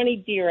approximately 20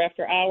 deer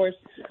after hours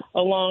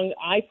along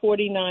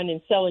I-49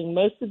 and selling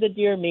most of the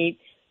deer meat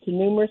to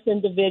numerous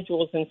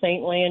individuals in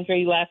St.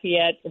 Landry,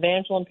 Lafayette,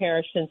 Evangeline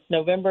Parish since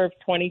November of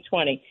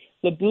 2020.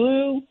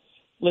 LeBleu,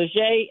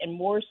 Leger, and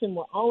Morrison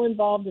were all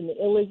involved in the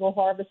illegal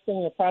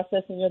harvesting and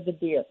processing of the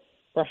deer.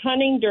 For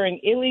hunting during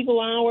illegal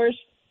hours,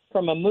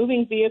 from a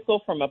moving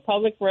vehicle, from a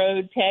public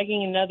road,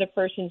 tagging another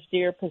person's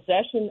deer,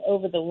 possession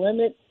over the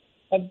limit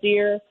of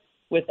deer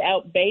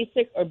without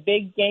basic or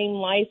big game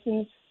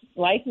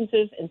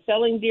licenses, and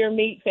selling deer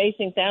meat,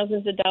 facing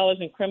thousands of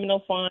dollars in criminal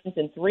fines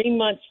and 3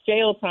 months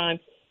jail time,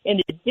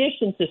 in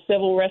addition to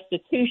civil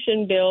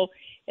restitution bill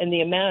in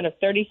the amount of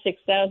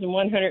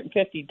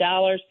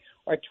 $36,150,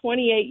 or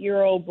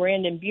 28-year-old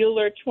Brandon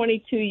Bueller,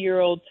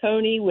 22-year-old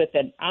Tony with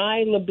an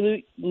eye,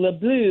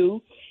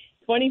 LeBleu,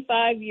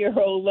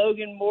 25-year-old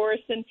Logan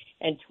Morrison,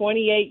 and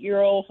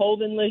 28-year-old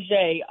Holden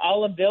Leger,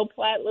 all of Ville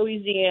Platte,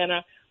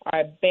 Louisiana,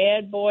 are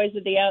bad boys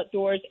of the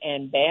outdoors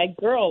and bad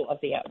girl of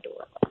the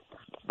outdoors.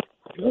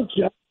 Good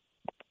job.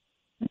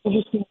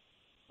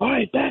 All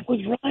right, back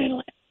with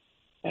Ryan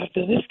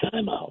after this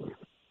time out.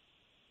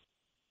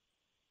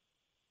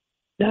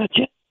 Now,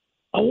 Jeff,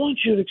 I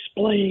want you to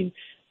explain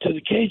to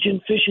the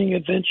Cajun Fishing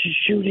Adventures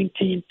shooting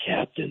team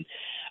captain.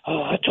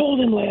 I told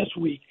him last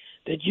week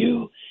that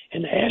you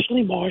and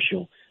Ashley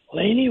Marshall,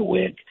 Laney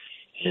Wick,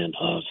 and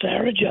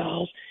Sarah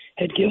Giles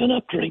had given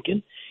up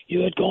drinking.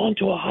 You had gone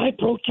to a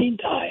high-protein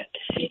diet.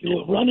 You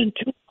were running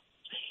 2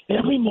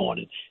 every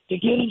morning to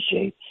get in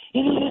shape,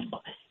 and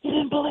you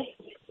didn't believe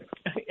me.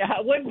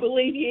 I wouldn't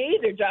believe you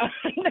either, John.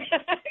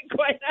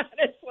 Quite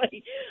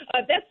honestly,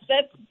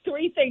 that's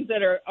three things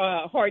that are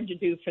hard to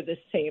do for this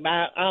team.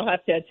 I'll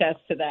have to attest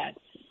to that.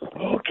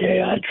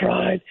 Okay, I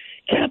tried.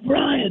 Cap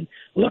Ryan,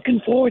 looking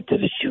forward to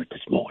the shoot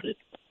this morning.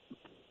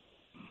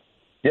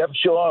 Yep,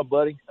 sure,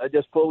 buddy. I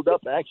just pulled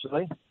up,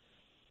 actually.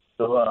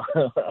 So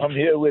I'm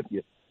here with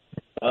you.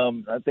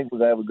 I think we're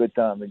going to have a good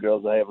time. The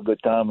girls will have a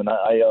good time. And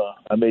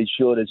I made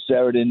sure that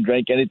Sarah didn't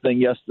drink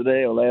anything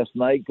yesterday or last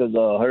night because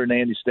her and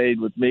Andy stayed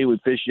with me. We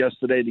fished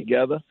yesterday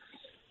together.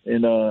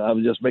 And I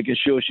was just making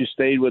sure she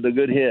stayed with a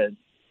good head.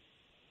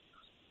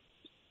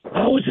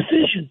 How was the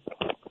fishing?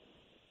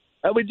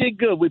 We did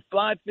good. We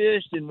fly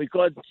fished and we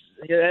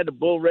had a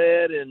bull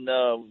red and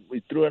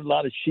we threw in a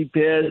lot of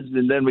sheepheads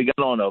and then we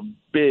got on a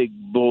big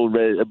bull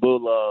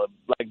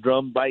black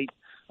drum bite.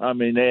 I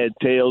mean, they had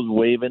tails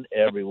waving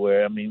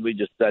everywhere. I mean, we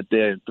just sat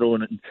there and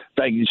throwing it. In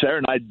fact, Sarah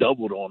and I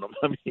doubled on them.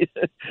 I mean,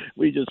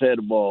 we just had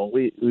a ball.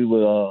 We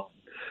were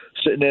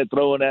sitting there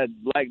throwing that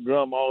black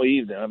drum all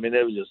evening. I mean,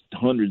 there was just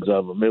hundreds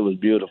of them. It was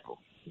beautiful.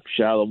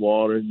 Shallow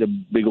water, the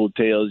big old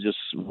tails just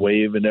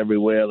waving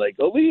everywhere, like,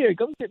 over here,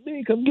 come get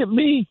me, come get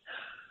me.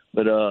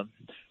 But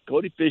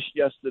Cody fished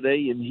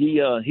yesterday, and he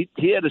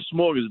had a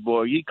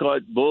smorgasbord. He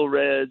caught bull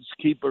reds,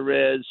 keeper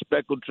reds,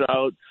 speckled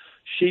trout,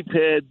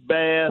 sheephead,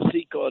 bass.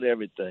 He caught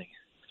everything.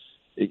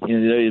 He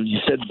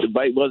said the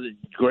bite wasn't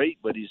great,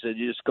 but he said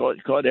you just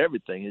caught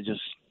everything. It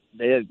just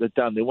they had a good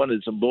time. They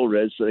wanted some bull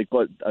reds, so they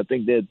caught. I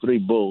think they had 3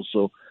 bulls.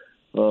 So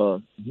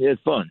he had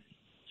fun.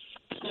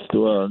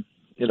 So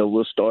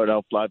we'll start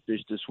out fly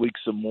fish this week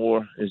some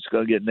more. It's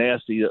gonna get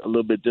nasty a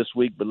little bit this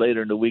week, but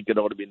later in the week it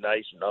ought to be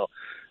nice. I'll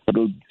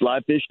go fly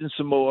fishing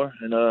some more,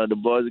 and the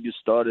boys will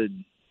start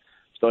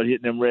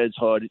hitting them reds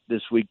hard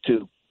this week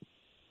too.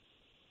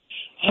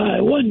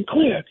 It wasn't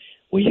clear.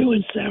 Were you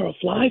and Sarah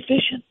fly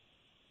fishing?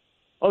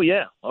 Oh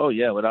yeah,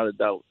 without a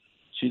doubt.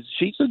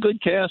 She's a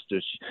good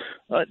caster.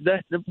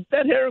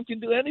 That heron can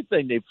do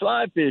anything. They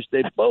fly fish,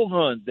 they bow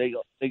hunt, they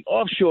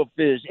offshore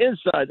fish,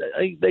 inside.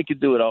 They can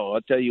do it all.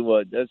 I'll tell you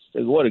what.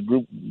 What a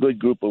good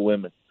group of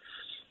women.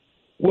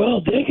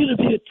 Well, they're going to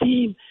be a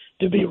team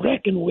to be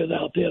reckoned with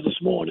out there this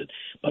morning.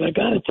 But I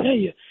got to tell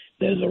you,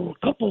 there's a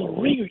couple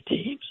of ringer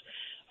teams.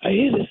 I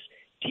hear this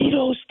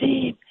Tito's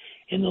team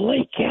in the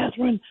Lake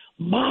Catherine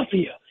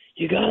Mafia.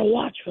 You got to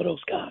watch for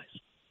those guys.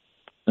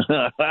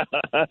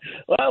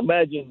 Well,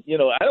 imagine,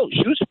 I don't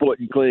shoot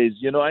sporting clays.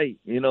 I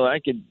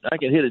can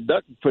hit a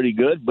duck pretty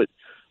good, but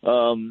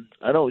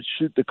I don't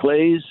shoot the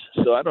clays,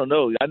 so I don't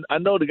know. I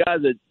know the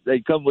guys that they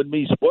come with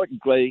me sporting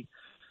clay,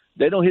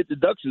 they don't hit the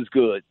ducks as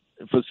good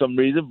for some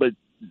reason, but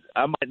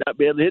I might not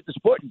be able to hit the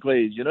sporting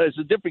clays. It's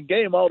a different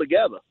game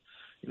altogether.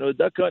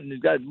 Duck hunting has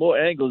got more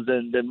angles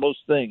than most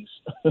things.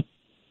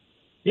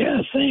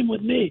 Yeah, same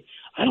with me.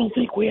 I don't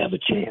think we have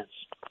a chance.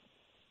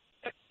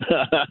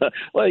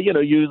 Well,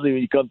 usually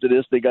when you come to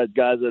this, they got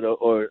guys that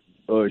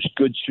are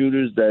good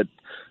shooters that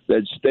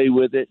stay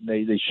with it, and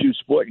they shoot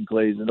sporting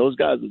clays, and those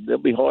guys, they'll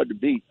be hard to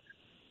beat.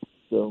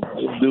 So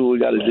we'll do what we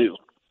got to do.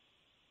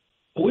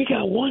 We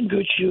got one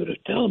good shooter.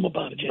 Tell them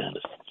about it,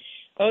 Janice.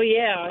 Oh,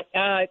 yeah.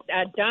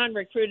 Don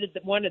recruited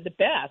one of the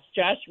best,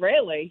 Josh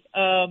Raley.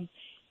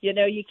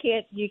 You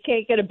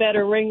can't get a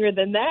better ringer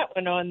than that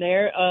one on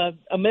there.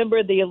 A member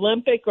of the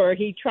Olympic, or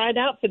he tried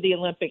out for the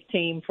Olympic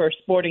team for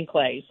sporting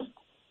clays.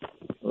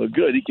 Well,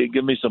 good. He can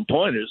give me some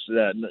pointers.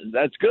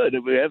 That's good.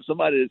 If we have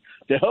somebody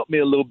to help me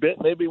a little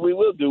bit, maybe we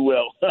will do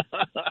well. Well,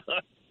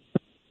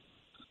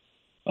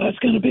 it's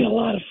going to be a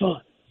lot of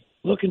fun.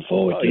 Looking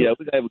forward to it.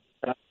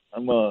 Yeah,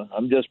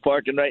 I'm just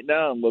parking right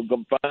now, and we're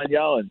going to find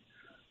y'all and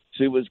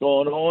see what's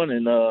going on,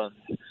 and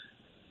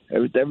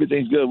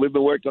everything's good. We've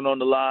been working on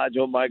the lodge.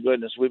 Oh, my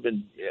goodness. We've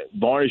been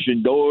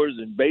varnishing doors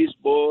and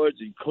baseboards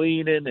and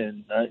cleaning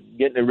and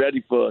getting it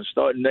ready for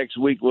starting next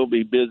week. We'll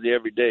be busy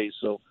every day,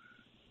 so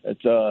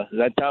it's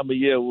that time of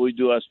year where we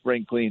do our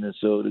spring cleaning,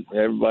 so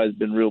everybody's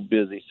been real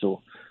busy.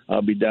 So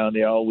I'll be down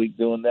there all week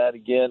doing that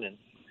again and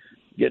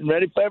getting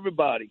ready for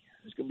everybody.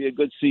 It's going to be a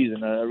good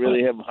season. I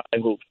really have high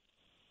hopes.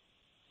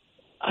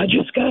 I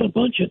just got a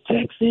bunch of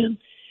texts in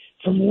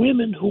from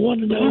women who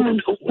want to know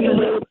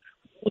where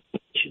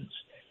applications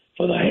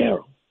for the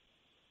harem.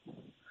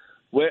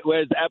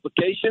 Where's the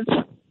applications?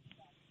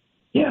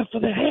 Yeah, for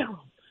the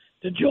harem.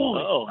 To join.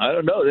 Oh, I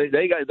don't know.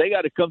 They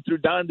got to come through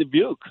Don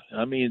Dubuque.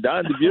 I mean,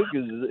 Don Dubuque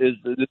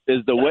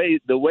is the way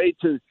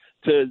to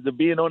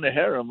being on the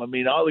harem. I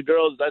mean, all the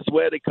girls, that's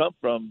where they come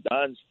from.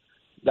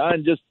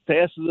 Don just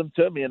passes them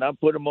to me, and I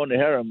put them on the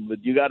harem.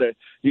 But you gotta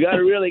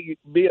really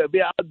be an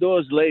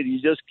outdoors lady. You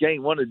just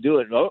can't want to do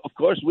it. Of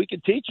course, we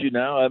can teach you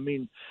now. I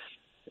mean,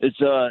 it's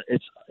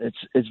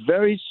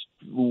very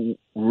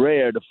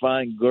rare to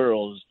find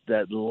girls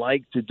that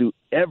like to do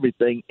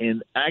everything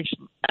and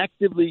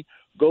actively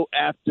go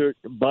after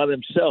by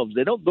themselves.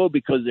 They don't go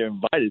because they're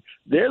invited.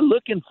 They're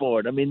looking for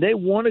it. I mean, they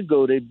want to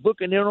go. They're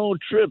booking their own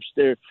trips.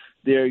 They're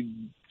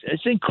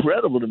it's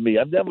incredible to me.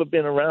 I've never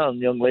been around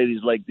young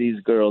ladies like these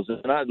girls,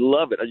 and I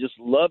love it. I just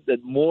love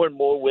that more and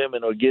more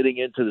women are getting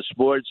into the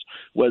sports,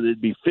 whether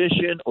it be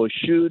fishing or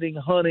shooting,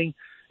 hunting.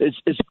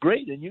 It's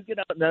great, and you get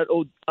out in that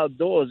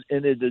outdoors,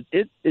 and it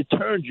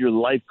turns your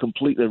life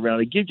completely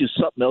around. It gives you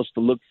something else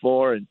to look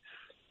for, and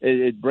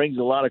it brings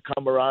a lot of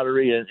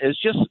camaraderie, and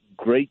it's just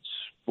great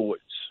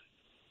sports.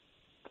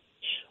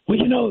 Well,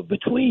 you know,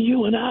 between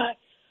you and I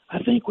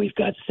think we've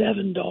got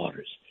 7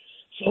 daughters,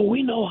 so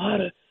we know how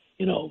to,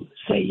 you know,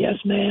 say yes,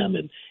 ma'am,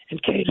 and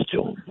cater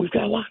to them. We've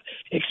got a lot of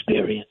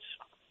experience.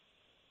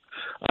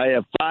 I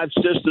have 5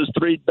 sisters,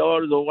 3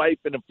 daughters, a wife,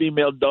 and a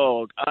female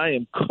dog. I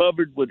am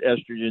covered with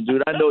estrogen,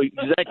 dude. I know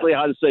exactly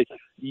how to say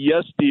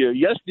yes, dear.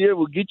 Yes, dear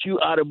will get you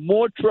out of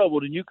more trouble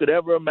than you could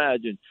ever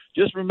imagine.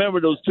 Just remember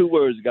those 2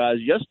 words, guys.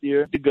 Yes,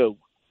 dear, to go.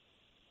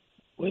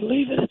 We'll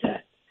leave it at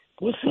that.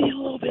 We'll see you in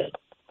a little bit.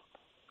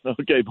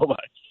 Okay, bye-bye.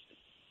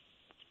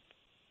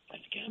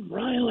 That's Captain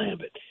Ryan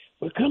Lambert.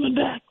 We're coming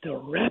back to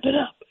wrap it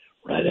up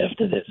right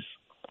after this.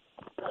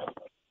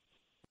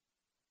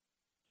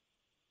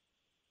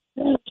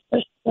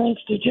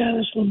 Thanks to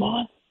Janice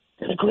Lamont.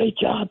 Did a great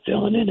job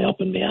filling in,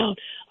 helping me out.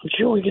 I'm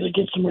sure we're going to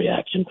get some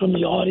reaction from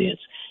the audience,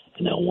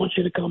 and they'll want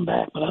you to come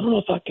back. But I don't know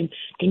if I can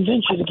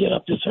convince you to get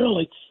up this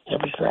early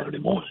every Saturday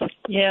morning.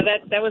 Yeah,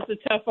 that was a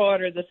tough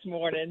order this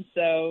morning.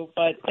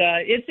 But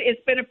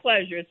it's been a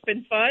pleasure. It's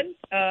been fun.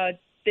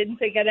 Didn't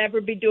think I'd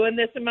ever be doing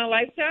this in my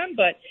lifetime,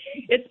 but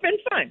it's been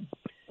fun.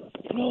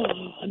 You know,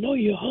 I know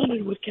you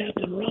hunted with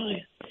Captain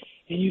Ryan,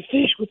 and you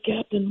fished with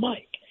Captain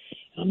Mike.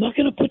 And I'm not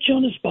going to put you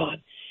on the spot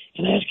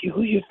and ask you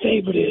who your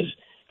favorite is,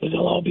 because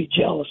they'll all be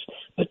jealous.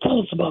 But tell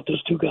us about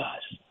those 2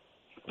 guys.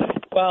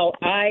 Well,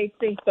 I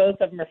think both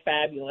of them are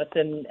fabulous,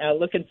 and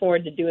looking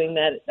forward to doing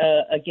that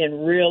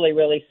again really,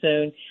 really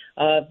soon.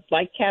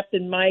 Like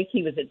Captain Mike,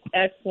 he was an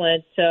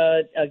excellent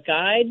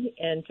guide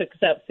and took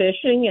us out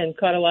fishing and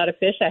caught a lot of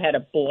fish. I had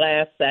a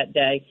blast that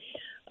day.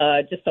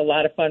 Just a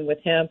lot of fun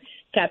with him.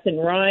 Captain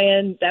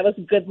Ryan, that was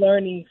a good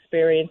learning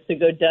experience to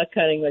go duck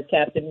hunting with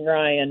Captain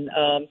Ryan.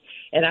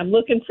 And I'm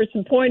looking for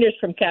some pointers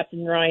from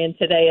Captain Ryan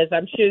today as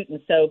I'm shooting.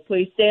 So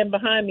please stand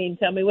behind me and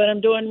tell me what I'm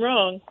doing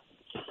wrong.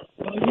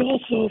 Well, you're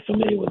also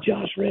familiar with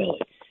Josh Raley,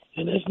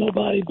 and there's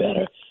nobody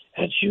better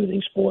at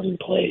shooting sporting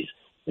plays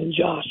than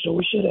Josh. So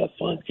we should have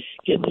fun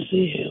getting to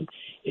see him.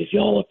 If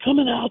y'all are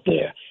coming out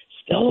there,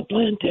 Stella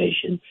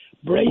Plantation,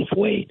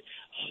 Braithwaite,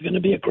 it's going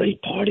to be a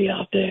great party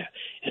out there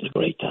and a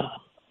great time.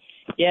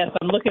 Yes,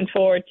 I'm looking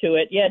forward to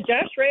it. Yeah,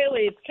 Josh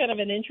Raley, it's kind of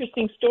an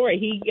interesting story.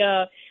 He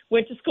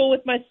went to school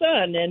with my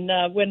son, and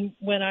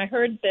when I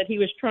heard that he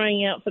was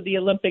trying out for the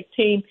Olympic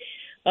team,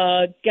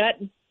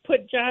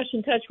 put Josh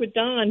in touch with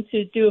Don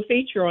to do a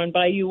feature on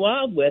Bayou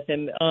Wild with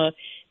him.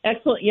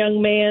 Excellent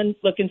young man.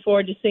 Looking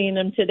forward to seeing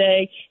him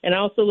today, and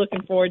also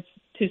looking forward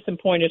to some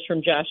pointers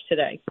from Josh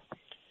today.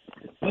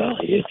 Well,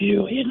 if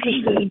you're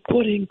interested in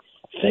putting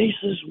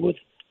faces with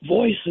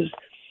voices,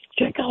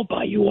 check out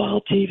Bayou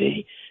Wild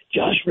TV.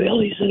 Josh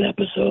Raley's in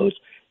episodes.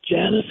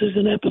 Janice is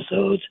in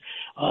episodes.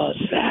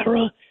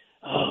 Sarah,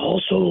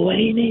 also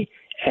Lainey,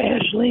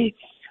 Ashley,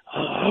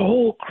 our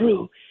whole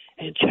crew.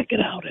 And check it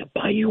out at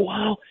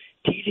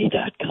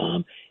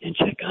BayouWildTV.com and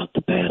check out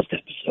the past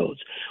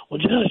episodes.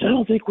 Well, Josh, I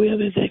don't think we have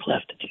anything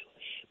left to do,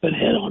 but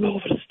head on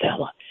over to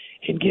Stella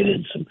and get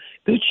in some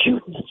good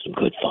shooting and some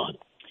good fun.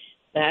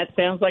 That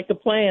sounds like a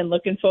plan.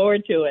 Looking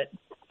forward to it.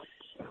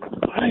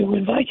 All right, we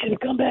invite you to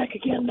come back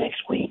again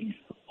next week.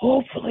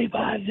 Hopefully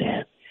by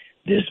then,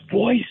 this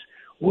voice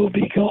will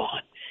be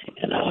gone,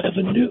 and I'll have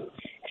a new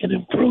and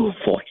improved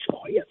voice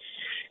for you.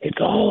 It's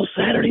all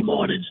Saturday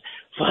mornings,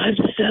 5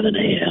 to 7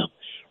 a.m.,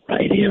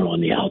 right here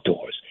on the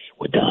Outdoors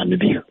with Don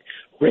Dubuque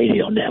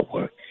Radio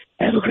Network.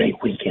 Have a great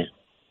weekend.